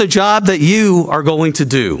 because there's a job that you are going to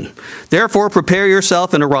do. Therefore, prepare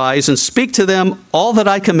yourself and arise and speak to them all that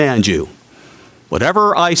I command you.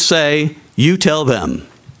 Whatever I say, you tell them.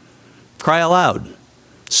 Cry aloud.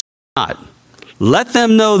 Speak not. Let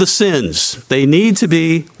them know the sins. They need to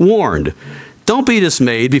be warned. Don't be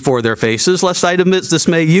dismayed before their faces, lest I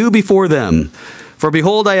dismay you before them. For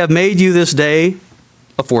behold, I have made you this day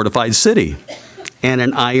a fortified city, and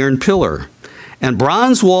an iron pillar, and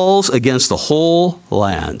bronze walls against the whole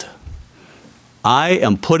land. I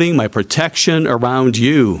am putting my protection around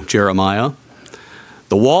you, Jeremiah.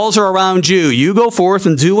 The walls are around you. You go forth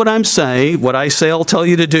and do what I say I'll tell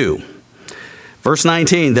you to do. Verse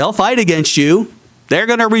 19, they'll fight against you. They're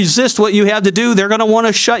going to resist what you have to do. They're going to want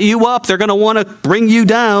to shut you up. They're going to want to bring you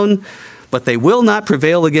down. But they will not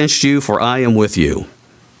prevail against you, for I am with you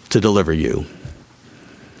to deliver you.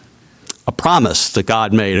 A promise that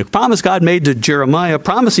God made. A promise God made to Jeremiah. A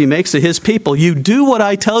promise he makes to his people. You do what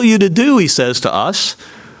I tell you to do, he says to us.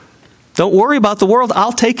 Don't worry about the world.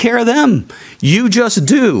 I'll take care of them. You just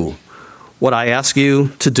do what I ask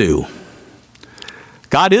you to do.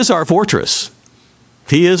 God is our fortress.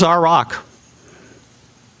 He is our rock.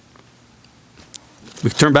 We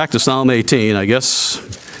can turn back to Psalm 18. I guess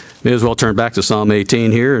may as well turn back to Psalm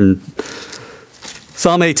 18 here. And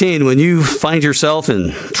Psalm 18, when you find yourself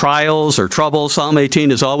in trials or trouble, Psalm 18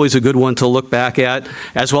 is always a good one to look back at,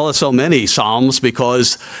 as well as so many Psalms,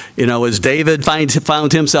 because, as David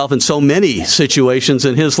found himself in so many situations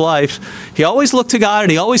in his life, he always looked to God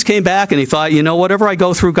and he always came back and he thought, whatever I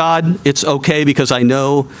go through, God, it's okay because I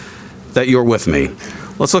know that you're with me.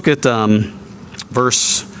 Let's look at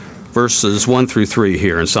verses 1 through 3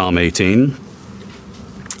 here in Psalm 18.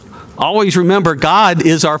 Always remember, God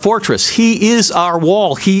is our fortress. He is our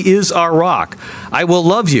wall. He is our rock. I will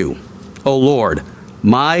love you, O Lord,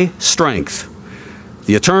 my strength.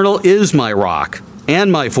 The Eternal is my rock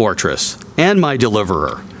and my fortress and my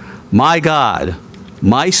deliverer, my God,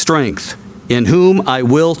 my strength, in whom I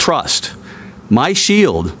will trust, my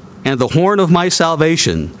shield and the horn of my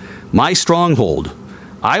salvation, my stronghold.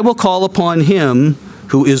 I will call upon him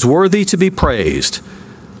who is worthy to be praised.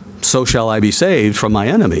 So shall I be saved from my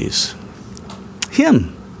enemies.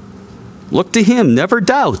 Him. Look to him. Never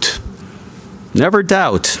doubt. Never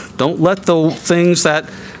doubt. Don't let the things that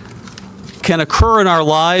can occur in our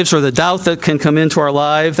lives or the doubt that can come into our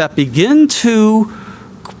life that begin to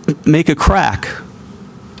make a crack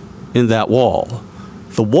in that wall.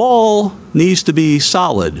 The wall needs to be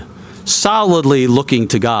solid, solidly looking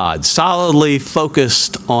to God, solidly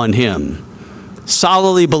focused on him,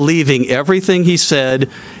 solidly believing everything he said,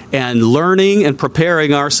 and learning and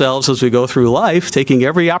preparing ourselves as we go through life, taking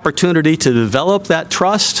every opportunity to develop that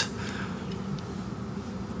trust,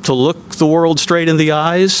 to look the world straight in the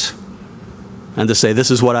eyes, and to say,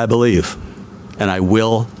 this is what I believe, and I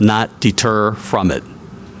will not deter from it.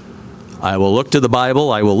 I will look to the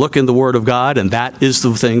Bible, I will look in the Word of God, and that is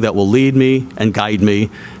the thing that will lead me and guide me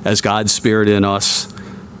as God's Spirit in us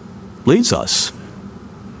leads us.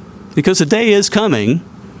 Because the day is coming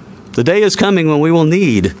The day is coming when we will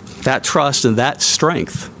need that trust and that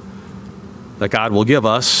strength that God will give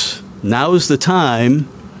us. Now's the time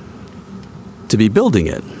to be building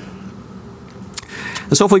it.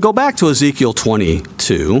 And so if we go back to Ezekiel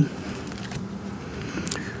 22,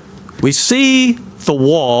 we see the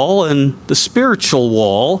wall and the spiritual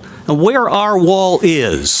wall, and where our wall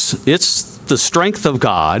is. It's the strength of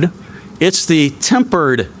God. It's the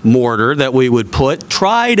tempered mortar that we would put,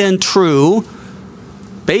 tried and true,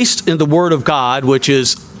 based in the Word of God, which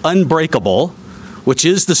is unbreakable, which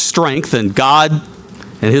is the strength in God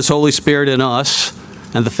and His Holy Spirit in us,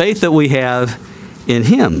 and the faith that we have in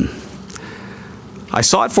Him. I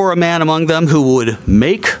sought for a man among them who would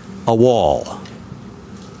make a wall.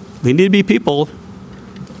 We need to be people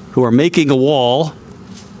who are making a wall.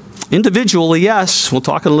 Individually, yes. We'll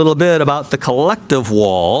talk in a little bit about the collective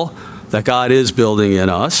wall that God is building in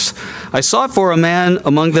us. I sought for a man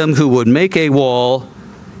among them who would make a wall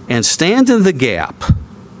and stand in the gap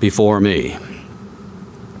before me.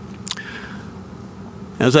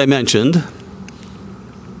 As I mentioned,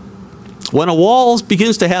 when a wall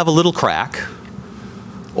begins to have a little crack,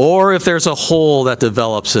 or if there's a hole that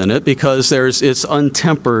develops in it because it's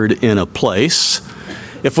untempered in a place,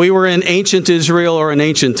 if we were in ancient Israel or in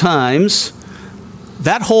ancient times,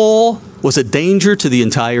 that hole was a danger to the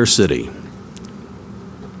entire city.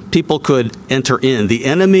 People could enter in. The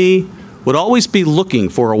enemy would always be looking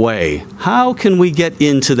for a way. How can we get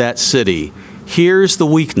into that city? Here's the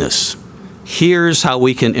weakness. Here's how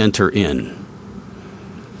we can enter in.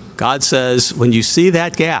 God says, when you see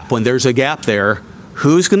that gap, when there's a gap there,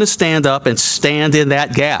 who's going to stand up and stand in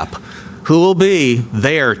that gap? Who will be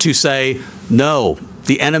there to say, no,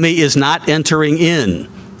 the enemy is not entering in.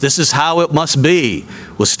 This is how it must be.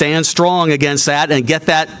 We'll stand strong against that and get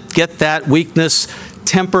that weakness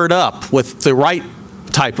tempered up with the right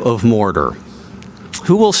type of mortar.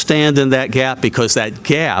 Who will stand in that gap, because that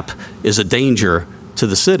gap is a danger to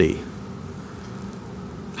the city?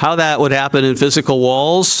 How that would happen in physical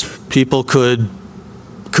walls, people could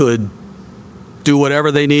do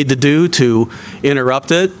whatever they need to do to interrupt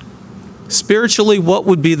it. Spiritually, what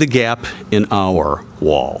would be the gap in our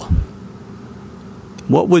wall?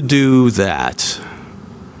 What would do that?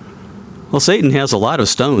 Well, Satan has a lot of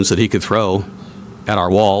stones that he could throw at our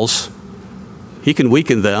walls. He can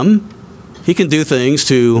weaken them. He can do things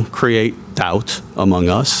to create doubt among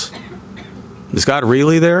us. Is God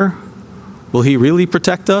really there? Will He really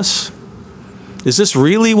protect us? Is this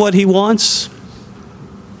really what He wants?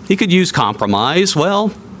 He could use compromise.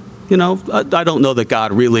 Well, I don't know that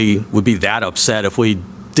God really would be that upset if we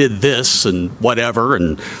did this and whatever,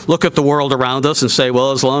 and look at the world around us and say,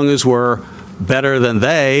 well, as long as we're better than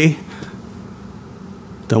they,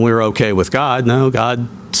 then we're okay with God. No, God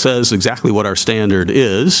says exactly what our standard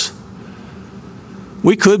is.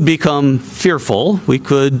 We could become fearful. We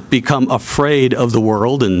could become afraid of the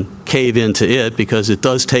world and cave into it, because it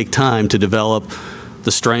does take time to develop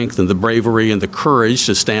the strength and the bravery and the courage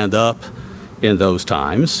to stand up in those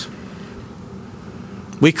times.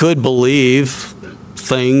 We could believe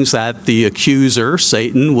things that the accuser,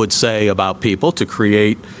 Satan, would say about people to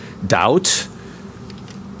create doubt.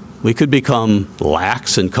 We could become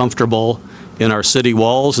lax and comfortable in our city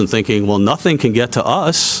walls and thinking, well, nothing can get to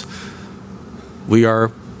us. We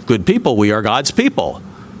are good people. We are God's people.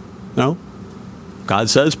 God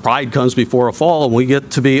says pride comes before a fall, and we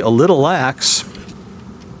get to be a little lax.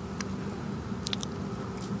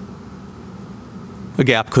 A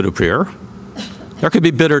gap could appear. There could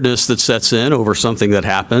be bitterness that sets in over something that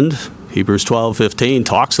happened. Hebrews 12:15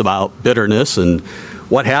 talks about bitterness and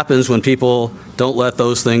what happens when people don't let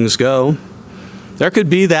those things go. There could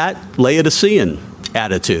be that Laodicean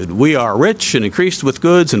attitude. We are rich and increased with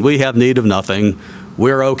goods, and we have need of nothing.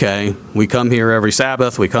 We're okay. We come here every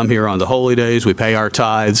Sabbath. We come here on the holy days. We pay our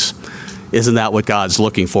tithes. Isn't that what God's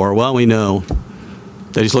looking for? Well, we know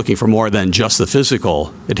that He's looking for more than just the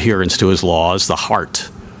physical adherence to His laws. The heart.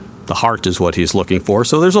 The heart is what He's looking for.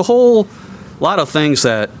 So there's a whole lot of things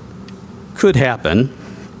that could happen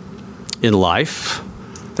in life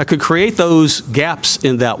that could create those gaps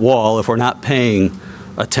in that wall if we're not paying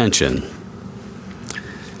attention.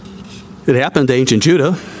 It happened to ancient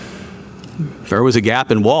Judah. There was a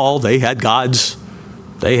gap in wall. They had God's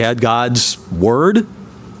word.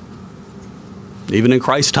 Even in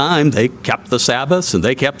Christ's time, they kept the Sabbaths and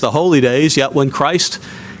they kept the holy days. Yet when Christ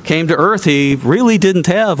came to earth, He really didn't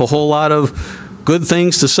have a whole lot of good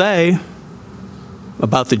things to say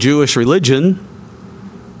about the Jewish religion.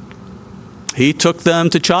 He took them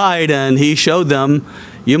to chide and He showed them,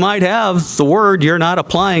 you might have the word, you're not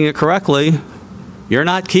applying it correctly. You're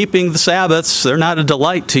not keeping the Sabbaths. They're not a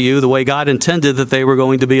delight to you the way God intended that they were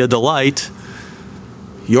going to be a delight.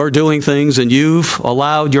 You're doing things and you've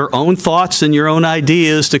allowed your own thoughts and your own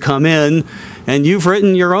ideas to come in, and you've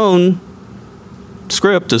written your own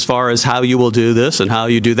script as far as how you will do this and how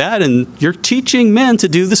you do that, and you're teaching men to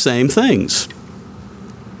do the same things.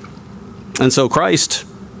 And so Christ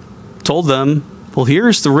told them, well,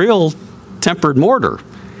 here's the real tempered mortar.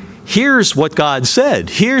 Here's what God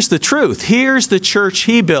said. Here's the truth. Here's the church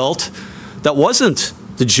he built that wasn't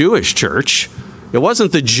the Jewish church. It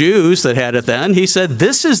wasn't the Jews that had it then. He said,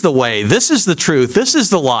 this is the way. This is the truth. This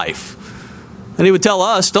is the life. And he would tell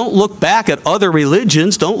us, don't look back at other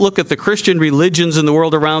religions. Don't look at the Christian religions in the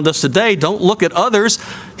world around us today. Don't look at others.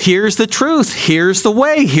 Here's the truth. Here's the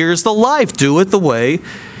way. Here's the life. Do it the way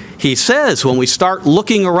he says. When we start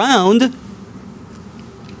looking around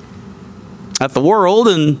at the world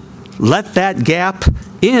and let that gap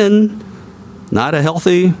in, not a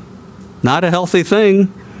healthy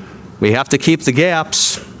thing. We have to keep the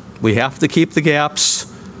gaps. We have to keep the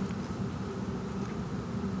gaps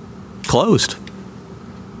closed.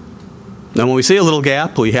 And when we see a little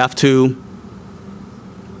gap, we have to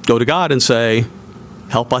go to God and say,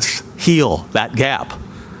 help us heal that gap.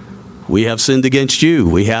 We have sinned against you.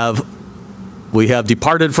 We have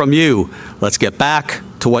departed from you. Let's get back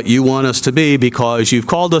to what you want us to be, because you've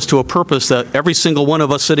called us to a purpose that every single one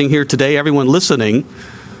of us sitting here today, everyone listening,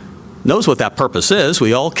 knows what that purpose is.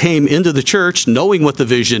 We all came into the church knowing what the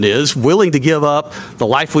vision is, willing to give up the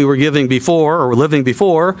life we were living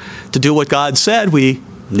before to do what God said. We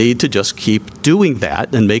need to just keep doing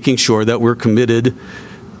that and making sure that we're committed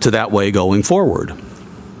to that way going forward.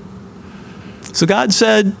 So God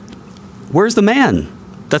said, where's the man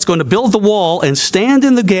that's going to build the wall and stand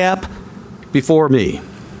in the gap before me?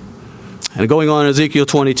 And going on in Ezekiel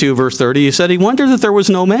 22, verse 30, he said he wondered that there was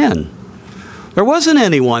no man. There wasn't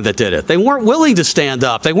anyone that did it. They weren't willing to stand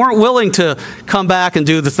up. They weren't willing to come back and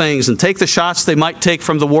do the things and take the shots they might take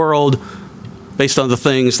from the world based on the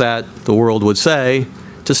things that the world would say,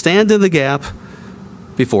 to stand in the gap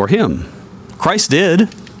before him. Christ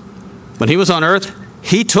did. When he was on earth,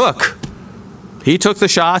 he took the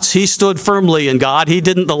shots. He stood firmly in God. He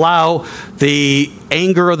didn't allow the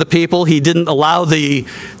anger of the people. He didn't allow the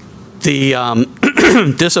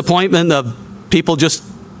disappointment of people just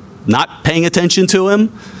not paying attention to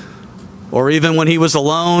him. Or even when he was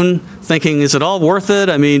alone, thinking, is it all worth it?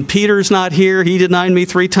 I mean, Peter's not here. He denied me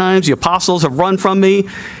 3 times. The apostles have run from me.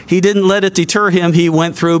 He didn't let it deter him. He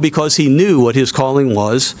went through because he knew what his calling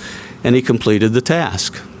was, and he completed the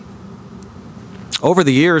task. Over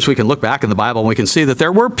the years, we can look back in the Bible and we can see that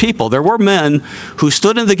there were people, there were men who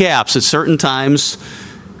stood in the gaps at certain times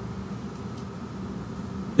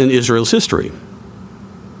in Israel's history.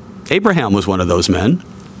 Abraham was one of those men.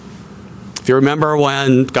 If you remember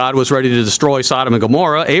when God was ready to destroy Sodom and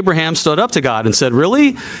Gomorrah, Abraham stood up to God and said,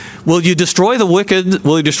 really? Will you destroy the wicked?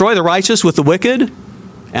 Will you destroy the righteous with the wicked?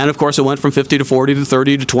 And of course, it went from 50 to 40 to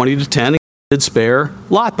 30 to 20 to 10. He did spare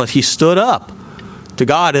Lot, but he stood up to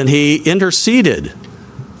God and he interceded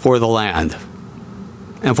for the land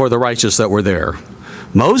and for the righteous that were there.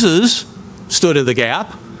 Moses stood in the gap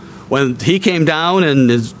when he came down in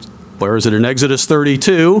Exodus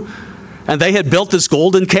 32, and they had built this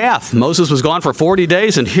golden calf. Moses was gone for 40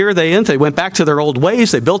 days, and here they went back to their old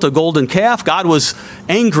ways. They built a golden calf. God was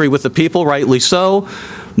angry with the people, rightly so.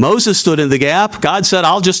 Moses stood in the gap. God said,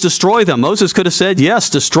 I'll just destroy them. Moses could have said, yes,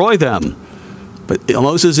 destroy them. But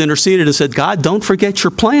Moses interceded and said, God, don't forget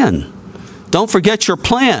your plan. Don't forget your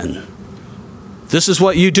plan. This is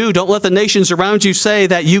what you do. Don't let the nations around you say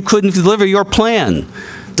that you couldn't deliver your plan.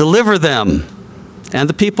 Deliver them. And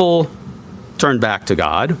the people turned back to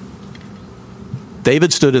God.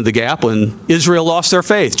 David stood in the gap when Israel lost their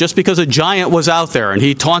faith, just because a giant was out there, and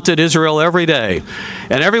he taunted Israel every day.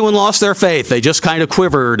 And everyone lost their faith. They just kind of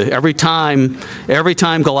quivered every time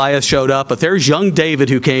Goliath showed up. But there's young David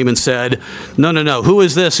who came and said, no, who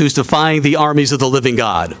is this who's defying the armies of the living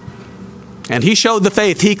God? And he showed the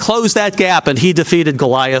faith. He closed that gap, and he defeated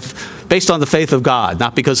Goliath based on the faith of God,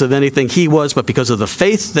 not because of anything he was, but because of the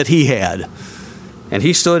faith that he had. And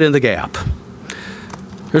he stood in the gap.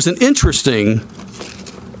 There's an interesting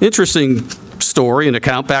story and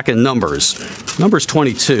account back in Numbers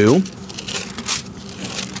 22,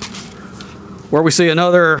 where we see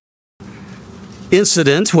another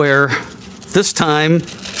incident where this time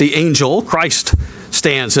the angel, Christ,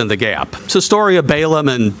 stands in the gap. It's a story of Balaam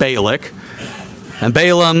and Balak. And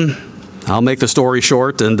Balaam, I'll make the story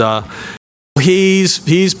short, and he's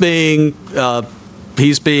being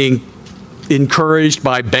encouraged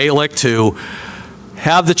by Balak to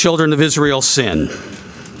have the children of Israel sin.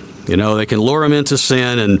 They can lure him into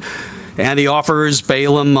sin, and he offers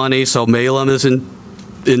Balaam money, so Balaam is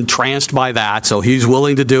entranced by that, so he's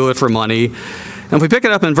willing to do it for money. And if we pick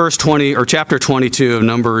it up in verse 20, or chapter 22 of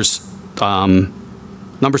Numbers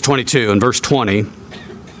 22 and verse 20,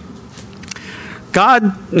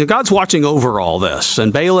 God's watching over all this,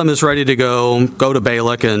 and Balaam is ready to go to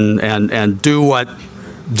Balak and do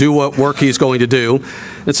what work he's going to do.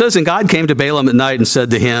 It says, and God came to Balaam at night and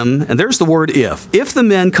said to him, and there's the word if the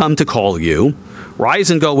men come to call you,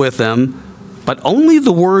 rise and go with them, but only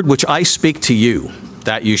the word which I speak to you,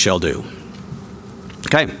 that you shall do.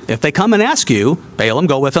 Okay, if they come and ask you, Balaam,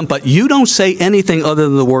 go with them, but you don't say anything other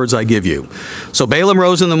than the words I give you. So Balaam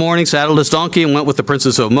rose in the morning, saddled his donkey, and went with the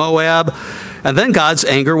princes of Moab. And then God's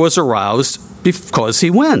anger was aroused because he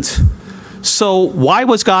went. So why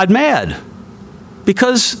was God mad?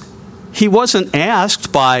 Because he wasn't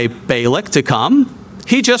asked by Balak to come.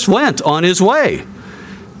 He just went on his way.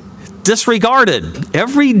 Disregarded.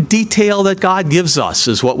 Every detail that God gives us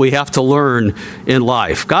is what we have to learn in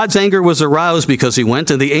life. God's anger was aroused because he went,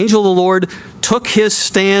 and the angel of the Lord took his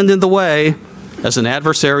stand in the way as an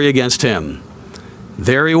adversary against him.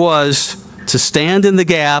 There he was to stand in the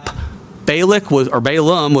gap.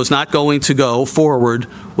 Balaam was not going to go forward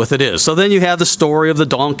with it. So then you have the story of the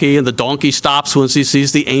donkey, and the donkey stops once he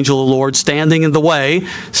sees the angel of the Lord standing in the way,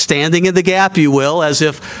 standing in the gap, you will, as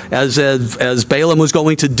Balaam was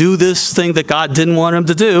going to do this thing that God didn't want him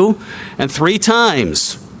to do. And 3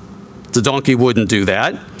 times the donkey wouldn't do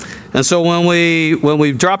that. And so when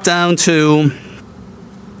we drop down to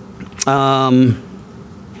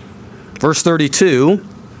verse 32,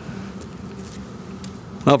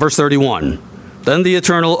 verse 31. Then the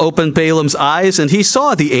Eternal opened Balaam's eyes, and he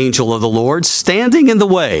saw the angel of the Lord standing in the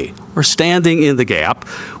way, or standing in the gap,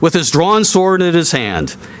 with his drawn sword in his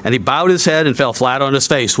hand. And he bowed his head and fell flat on his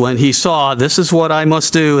face when he saw, this is what I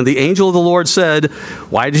must do. And the angel of the Lord said,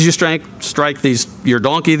 why did you strike your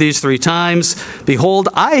donkey these 3 times? Behold,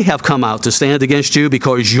 I have come out to stand against you,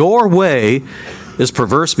 because your way is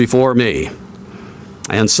perverse before me.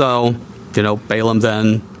 And so, Balaam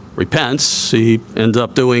then repents. He ends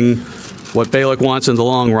up doing what Balak wants in the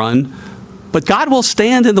long run. But God will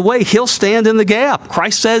stand in the way. He'll stand in the gap.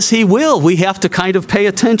 Christ says he will. We have to kind of pay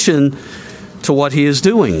attention to what he is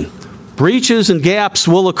doing. Breaches and gaps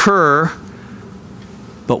will occur,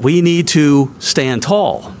 but we need to stand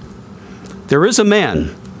tall. There is a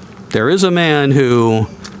man who,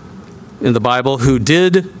 in the Bible, who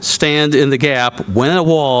did stand in the gap when a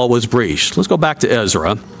wall was breached. Let's go back to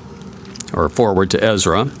Ezra, or forward to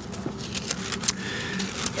Ezra.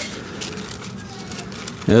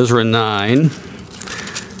 Ezra 9.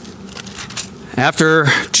 After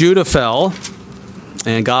Judah fell,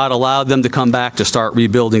 and God allowed them to come back to start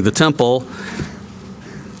rebuilding the temple,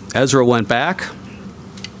 Ezra went back,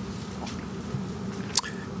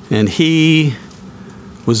 and he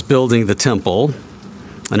was building the temple.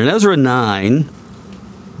 And in Ezra 9,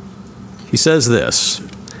 he says this,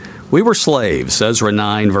 we were slaves, Ezra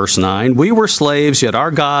 9, verse 9. We were slaves, yet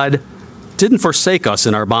our God didn't forsake us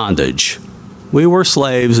in our bondage. We were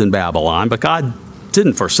slaves in Babylon, but God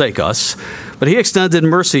didn't forsake us. But he extended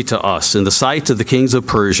mercy to us in the sight of the kings of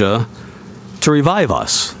Persia to revive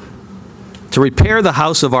us, to repair the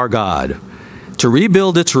house of our God, to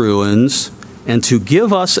rebuild its ruins, and to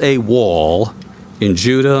give us a wall in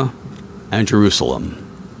Judah and Jerusalem.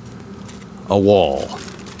 A wall.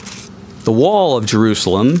 The wall of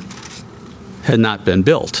Jerusalem had not been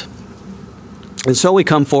built. And so we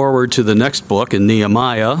come forward to the next book in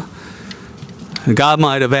Nehemiah. God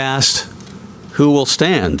might have asked, who will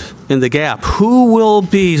stand in the gap? Who will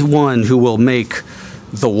be one who will make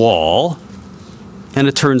the wall? And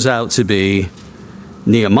it turns out to be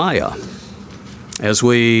Nehemiah. As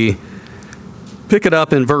we pick it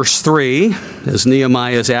up in verse 3, as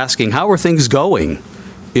Nehemiah is asking, how are things going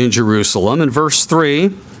in Jerusalem? In verse 3,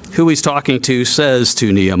 who he's talking to says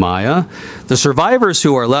to Nehemiah, the survivors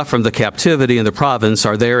who are left from the captivity in the province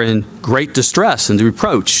are there in great distress and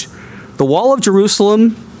reproach. The wall of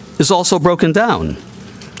Jerusalem is also broken down,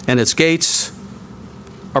 and its gates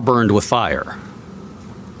are burned with fire.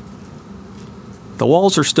 The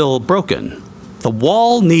walls are still broken. The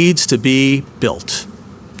wall needs to be built.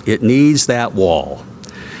 It needs that wall.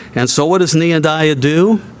 And so what does Nehemiah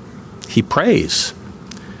do? He prays.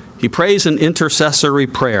 He prays an intercessory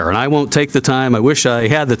prayer, and I won't take the time. I wish I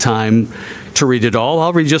had the time to read it all.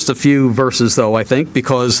 I'll read just a few verses, though, I think,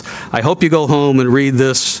 because I hope you go home and read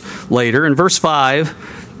this later. In verse 5,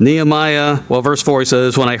 verse 4, he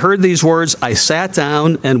says, when I heard these words, I sat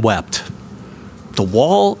down and wept. The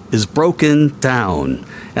wall is broken down,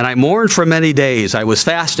 And I mourned for many days. I was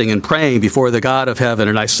fasting and praying before the God of heaven.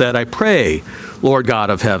 And I said, I pray, Lord God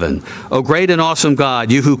of heaven, O great and awesome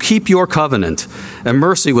God, you who keep your covenant and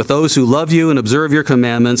mercy with those who love you and observe your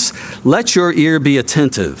commandments, let your ear be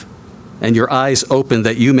attentive and your eyes open,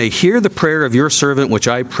 that you may hear the prayer of your servant, which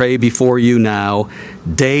I pray before you now,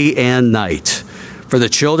 day and night, for the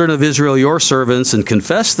children of Israel, your servants, and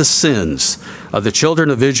confess the sins of the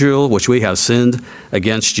children of Israel, which we have sinned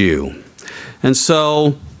against you. And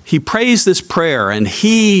so he prays this prayer, and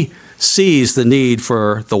he sees the need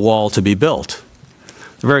for the wall to be built.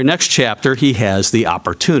 The very next chapter, he has the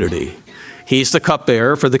opportunity. He's the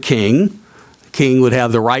cupbearer for the king. The king would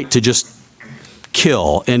have the right to just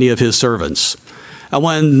kill any of his servants. And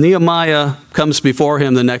when Nehemiah comes before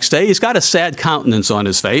him the next day, he's got a sad countenance on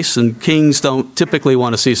his face, and kings don't typically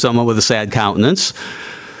want to see someone with a sad countenance.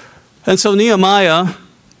 And so Nehemiah,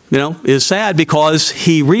 is sad because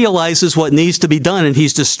he realizes what needs to be done, and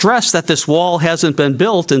he's distressed that this wall hasn't been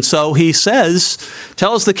built. And so he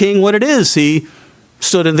tells the king what it is. He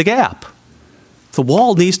stood in the gap. The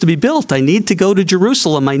wall needs to be built. I need to go to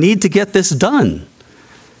Jerusalem. I need to get this done.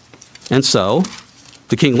 And so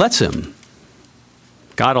the king lets him.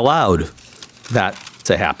 God allowed that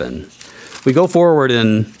to happen. We go forward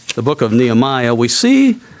in the book of Nehemiah. We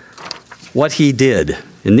see what he did.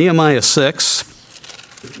 In Nehemiah 6,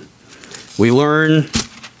 we learn,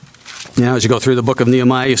 as you go through the book of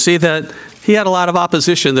Nehemiah, you see that he had a lot of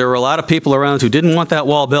opposition. There were a lot of people around who didn't want that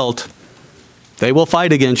wall built. They will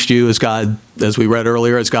fight against you, as we read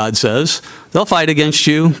earlier, as God says. They'll fight against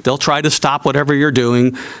you. They'll try to stop whatever you're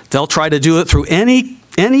doing. They'll try to do it through any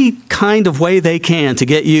kind of way they can to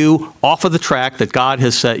get you off of the track that God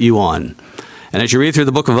has set you on. And as you read through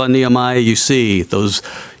the book of Nehemiah, you see those,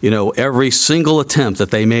 every single attempt that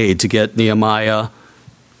they made to get Nehemiah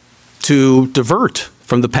to divert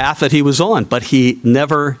from the path that he was on, but he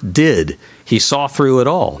never did. He saw through it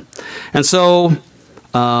all. And so,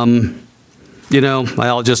 I'll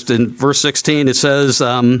just, in verse 16, it says,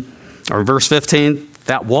 or verse 15,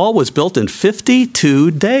 that wall was built in 52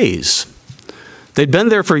 days. They'd been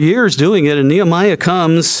there for years doing it, and Nehemiah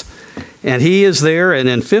comes, and he is there, and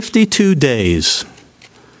in 52 days,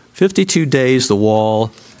 the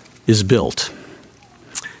wall is built.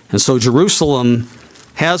 And so Jerusalem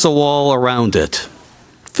has a wall around it,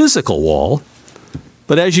 physical wall.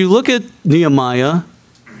 But as you look at Nehemiah,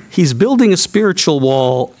 he's building a spiritual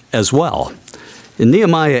wall as well. In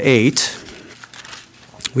Nehemiah 8,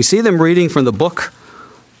 we see them reading from the book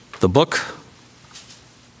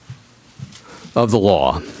of the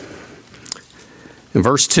law. In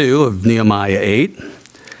verse 2 of Nehemiah 8, it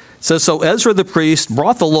says, So Ezra the priest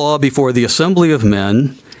brought the law before the assembly of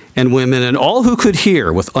men and women and all who could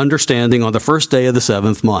hear with understanding on the first day of the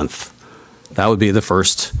 7th month. That would be the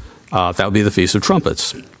Feast of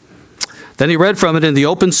Trumpets. Then he read from it in the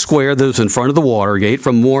open square that was in front of the water gate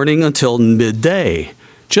from morning until midday,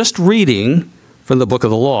 just reading from the book of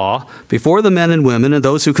the law before the men and women and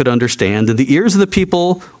those who could understand, and the ears of the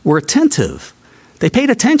people were attentive. They paid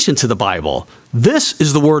attention to the Bible. This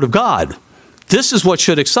is the Word of God. This is what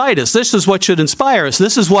should excite us. This is what should inspire us.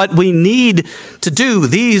 This is what we need to do.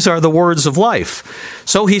 These are the words of life.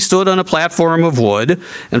 So he stood on a platform of wood.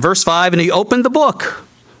 In verse 5, and he opened the book,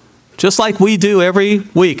 just like we do every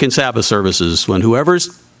week in Sabbath services, when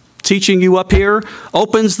whoever's teaching you up here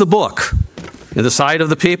opens the book in the sight of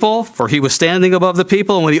the people, for he was standing above the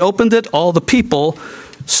people, and when he opened it, all the people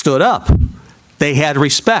stood up. They had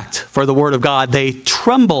respect for the word of God. They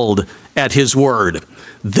trembled at his word.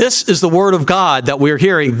 This is the word of God that we're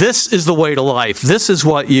hearing. This is the way to life. This is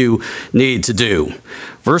what you need to do.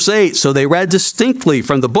 Verse 8, so they read distinctly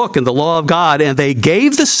from the book and the law of God, and they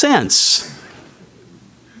gave the sense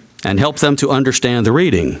and helped them to understand the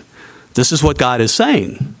reading. This is what God is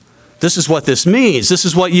saying. This is what this means. This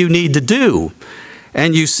is what you need to do.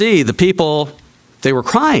 And you see the people, they were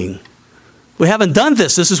crying. We haven't done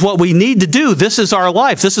this. This is what we need to do. This is our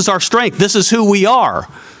life. This is our strength. This is who we are.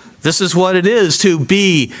 This is what it is to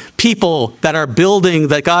be people that are building,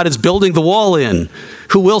 that God is building the wall in,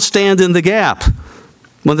 who will stand in the gap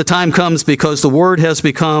when the time comes, because the word has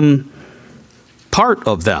become part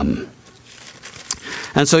of them.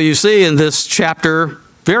 And so you see in this chapter,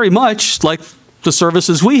 very much like the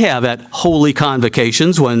services we have at holy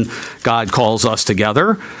convocations when God calls us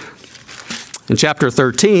together. In chapter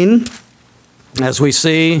 13, as we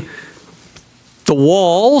see the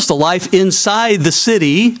walls, the life inside the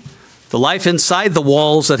city, the life inside the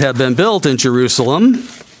walls that have been built in Jerusalem,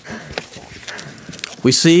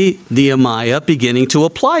 we see Nehemiah beginning to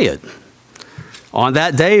apply it. On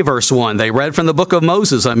that day, verse 1, they read from the book of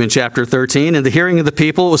Moses, I'm in chapter 13, in the hearing of the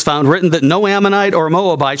people it was found written that no Ammonite or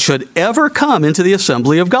Moabite should ever come into the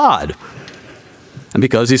assembly of God. And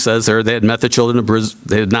because he says there they had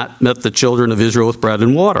not met the children of Israel with bread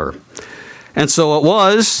and water. And so it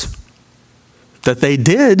was that they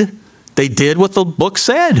did what the book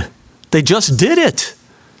said. They just did it,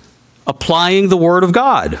 applying the word of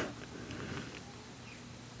God.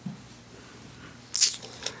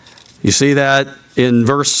 You see that in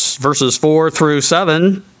verses 4 through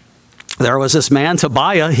 7, there was this man,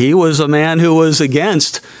 Tobiah. He was a man who was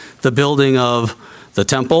against the building of the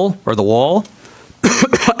temple or the wall,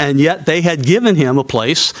 and yet they had given him a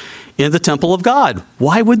place in the temple of God.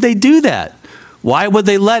 Why would they do that? Why would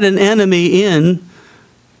they let an enemy in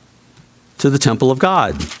to the temple of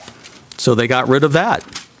God? So they got rid of that.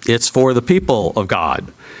 It's for the people of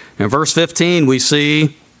God. In verse 15, we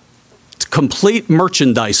see complete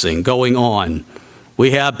merchandising going on.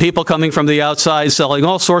 We have people coming from the outside selling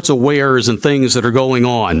all sorts of wares and things that are going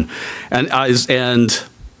on. And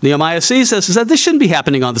Nehemiah sees this and said, this shouldn't be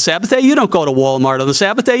happening on the Sabbath day. You don't go to Walmart on the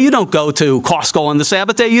Sabbath day. You don't go to Costco on the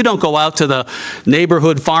Sabbath day. You don't go out to the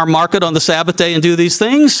neighborhood farm market on the Sabbath day and do these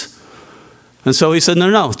things. And so he said,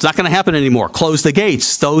 no, it's not going to happen anymore. Close the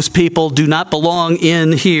gates. Those people do not belong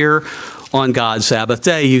in here on God's Sabbath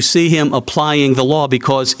day. You see him applying the law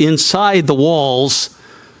because inside the walls,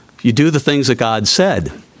 you do the things that God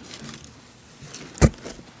said. It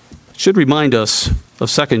should remind us of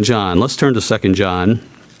 2 John. Let's turn to 2 John.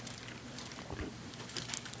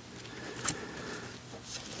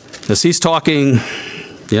 As he's talking,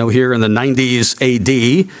 here in the 90s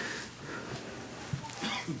AD,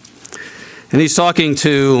 and he's talking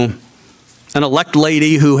to an elect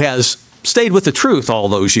lady who has stayed with the truth all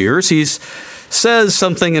those years. He says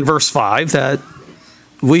something in verse 5 that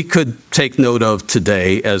we could take note of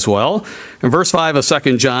today as well. In verse 5 of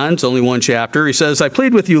 2 John, it's only one chapter, he says, I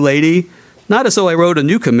plead with you, lady, not as though I wrote a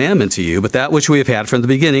new commandment to you, but that which we have had from the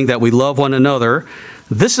beginning, that we love one another.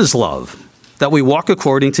 This is love, that we walk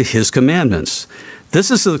according to his commandments.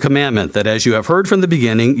 This is the commandment, that as you have heard from the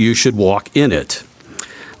beginning, you should walk in it.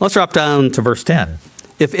 Let's drop down to verse 10.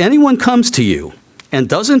 If anyone comes to you and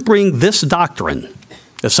doesn't bring this doctrine,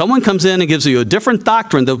 if someone comes in and gives you a different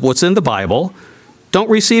doctrine than what's in the Bible, don't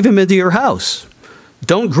receive him into your house.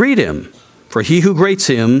 Don't greet him, for he who greets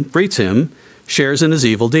him, shares in his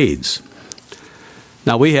evil deeds.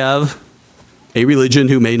 Now we have a religion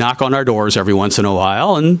who may knock on our doors every once in a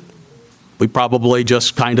while, and we probably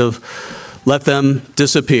just kind of let them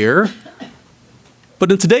disappear.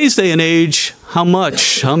 But in today's day and age, how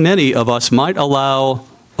many of us might allow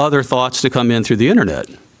other thoughts to come in through the internet?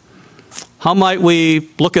 How might we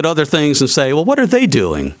look at other things and say, well, what are they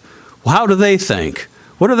doing? How do they think?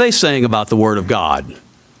 What are they saying about the Word of God?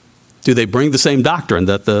 Do they bring the same doctrine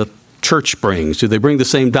that the church brings? Do they bring the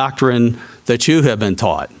same doctrine that you have been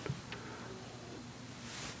taught?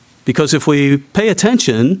 Because if we pay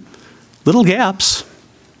attention, little gaps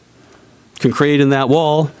can create in that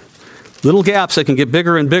wall, little gaps that can get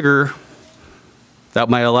bigger and bigger, that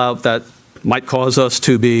might cause us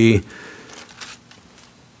to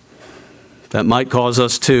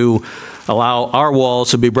allow our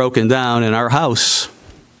walls to be broken down and our house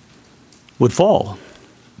would fall.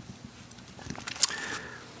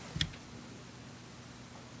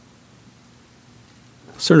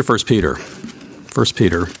 Let's turn to 1 Peter. 1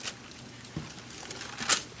 Peter.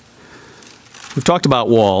 We've talked about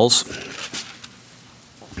walls.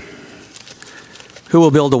 Who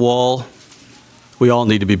will build a wall? We all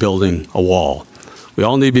need to be building a wall. We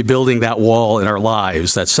all need to be building that wall in our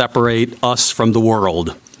lives that separate us from the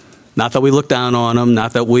world. Not that we look down on them,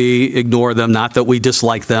 not that we ignore them, not that we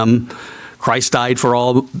dislike them. Christ died for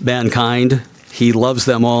all mankind. He loves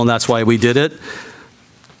them all, and that's why we did it.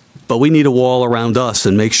 But we need a wall around us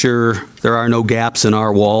and make sure there are no gaps in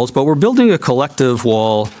our walls. But we're building a collective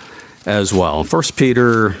wall as well. 1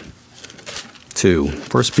 Peter 2.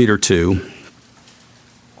 1 Peter 2.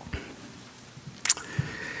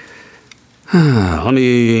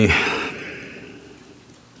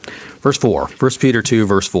 Verse 4, 1 Peter 2,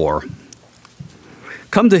 verse 4.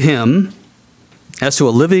 Come to him as to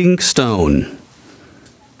a living stone,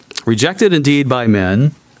 rejected indeed by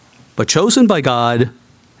men, but chosen by God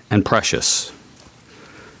and precious.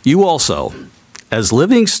 You also, as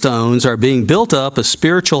living stones, are being built up a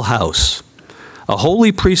spiritual house, a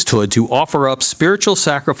holy priesthood to offer up spiritual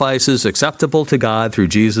sacrifices acceptable to God through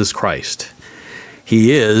Jesus Christ.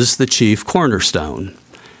 He is the chief cornerstone.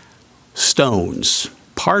 Stones,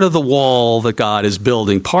 part of the wall that God is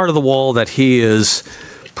building, part of the wall that he is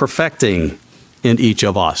perfecting in each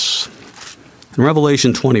of us. In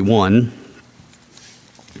Revelation 21,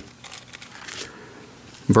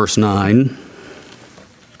 verse 9.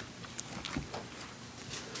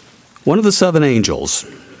 One of the seven angels,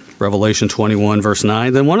 Revelation 21, verse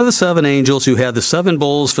 9, then one of the seven angels who had the seven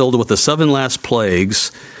bowls filled with the seven last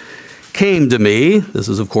plagues came to me, this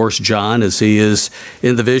is of course John as he is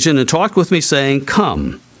in the vision, and talked with me saying,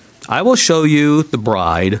 come, I will show you the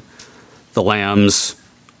bride, the Lamb's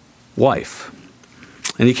wife.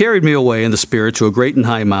 And he carried me away in the Spirit to a great and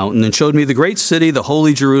high mountain and showed me the great city, the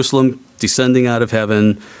holy Jerusalem, descending out of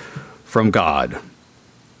heaven from God,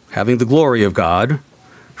 having the glory of God.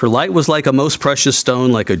 Her light was like a most precious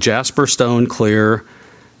stone, like a jasper stone, clear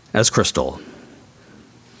as crystal.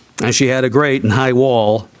 And she had a great and high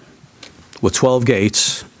wall with 12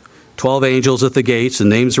 gates, 12 angels at the gates, and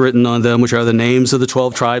names written on them, which are the names of the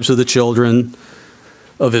 12 tribes of the children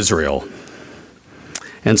of Israel.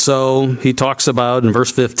 And so he talks about, in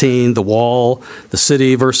verse 15, the wall, the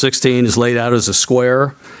city, verse 16, is laid out as a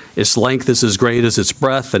square. Its length is as great as its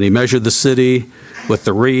breadth, and he measured the city with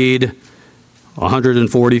the reed,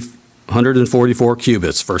 144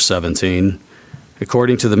 cubits, verse 17,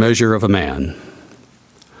 according to the measure of a man.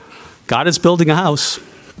 God is building a house.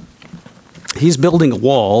 He's building a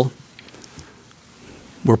wall.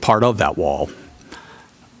 We're part of that wall.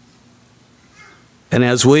 And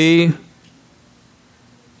as we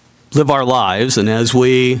live our lives, and as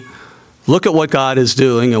we look at what God is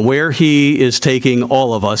doing and where he is taking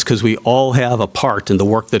all of us, because we all have a part in the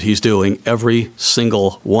work that he's doing, every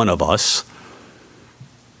single one of us,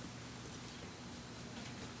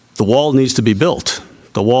 the wall needs to be built.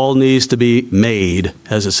 The wall needs to be made,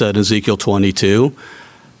 as it said in Ezekiel 22.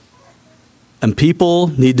 And people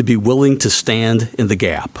need to be willing to stand in the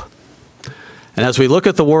gap. And as we look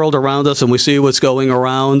at the world around us and we see what's going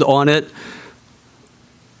around on it,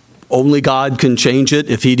 only God can change it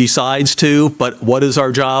if he decides to. But what is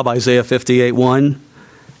our job? Isaiah 58:1.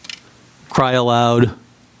 Cry aloud,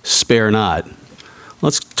 spare not.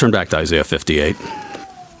 Let's turn back to Isaiah 58.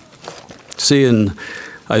 See, in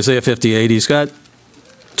Isaiah 58, he's got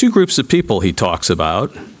two groups of people he talks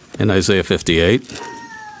about in Isaiah 58.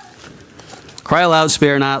 Cry aloud,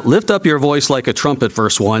 spare not. Lift up your voice like a trumpet,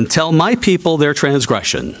 verse 1. Tell my people their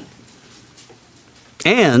transgression,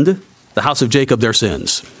 and the house of Jacob their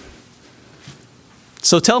sins.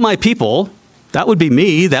 So tell my people, that would be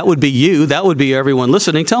me, that would be you, that would be everyone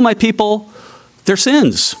listening. Tell my people their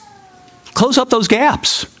sins. Close up those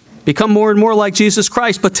gaps. Become more and more like Jesus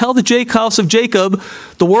Christ. But tell the house of Jacob,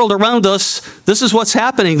 the world around us, this is what's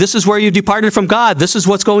happening. This is where you departed from God. This is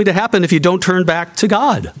what's going to happen if you don't turn back to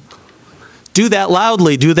God. Do that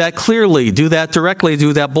loudly. Do that clearly. Do that directly.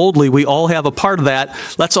 Do that boldly. We all have a part of that.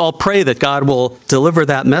 Let's all pray that God will deliver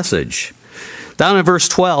that message. Down in verse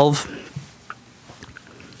 12,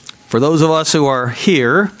 for those of us who are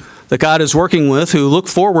here, that God is working with, who look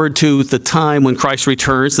forward to the time when Christ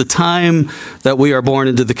returns, the time that we are born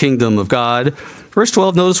into the kingdom of God. Verse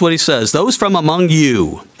 12, notice what he says. Those from among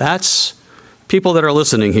you, that's people that are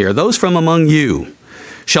listening here, those from among you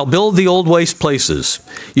shall build the old waste places.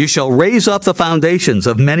 You shall raise up the foundations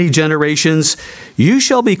of many generations. You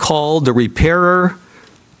shall be called the repairer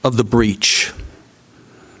of the breach.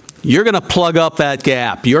 You're going to plug up that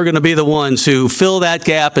gap. You're going to be the ones who fill that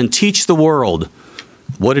gap and teach the world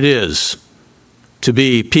what it is to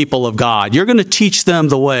be people of God. You're going to teach them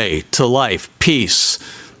the way to life, peace,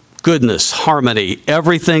 goodness, harmony,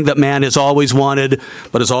 everything that man has always wanted,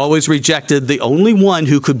 but has always rejected, the only one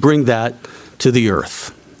who could bring that to the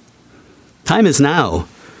earth. Time is now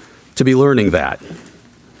to be learning that.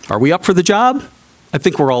 Are we up for the job? I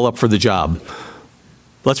think we're all up for the job.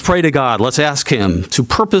 Let's pray to God. Let's ask him to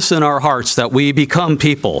purpose in our hearts that we become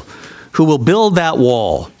people who will build that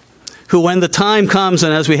wall, who when the time comes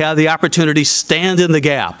and as we have the opportunity, stand in the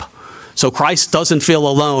gap. So Christ doesn't feel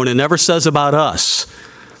alone and never says about us,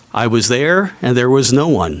 I was there and there was no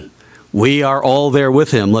one. We are all there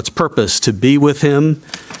with him. Let's purpose to be with him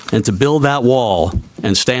and to build that wall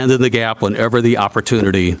and stand in the gap whenever the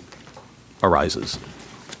opportunity arises.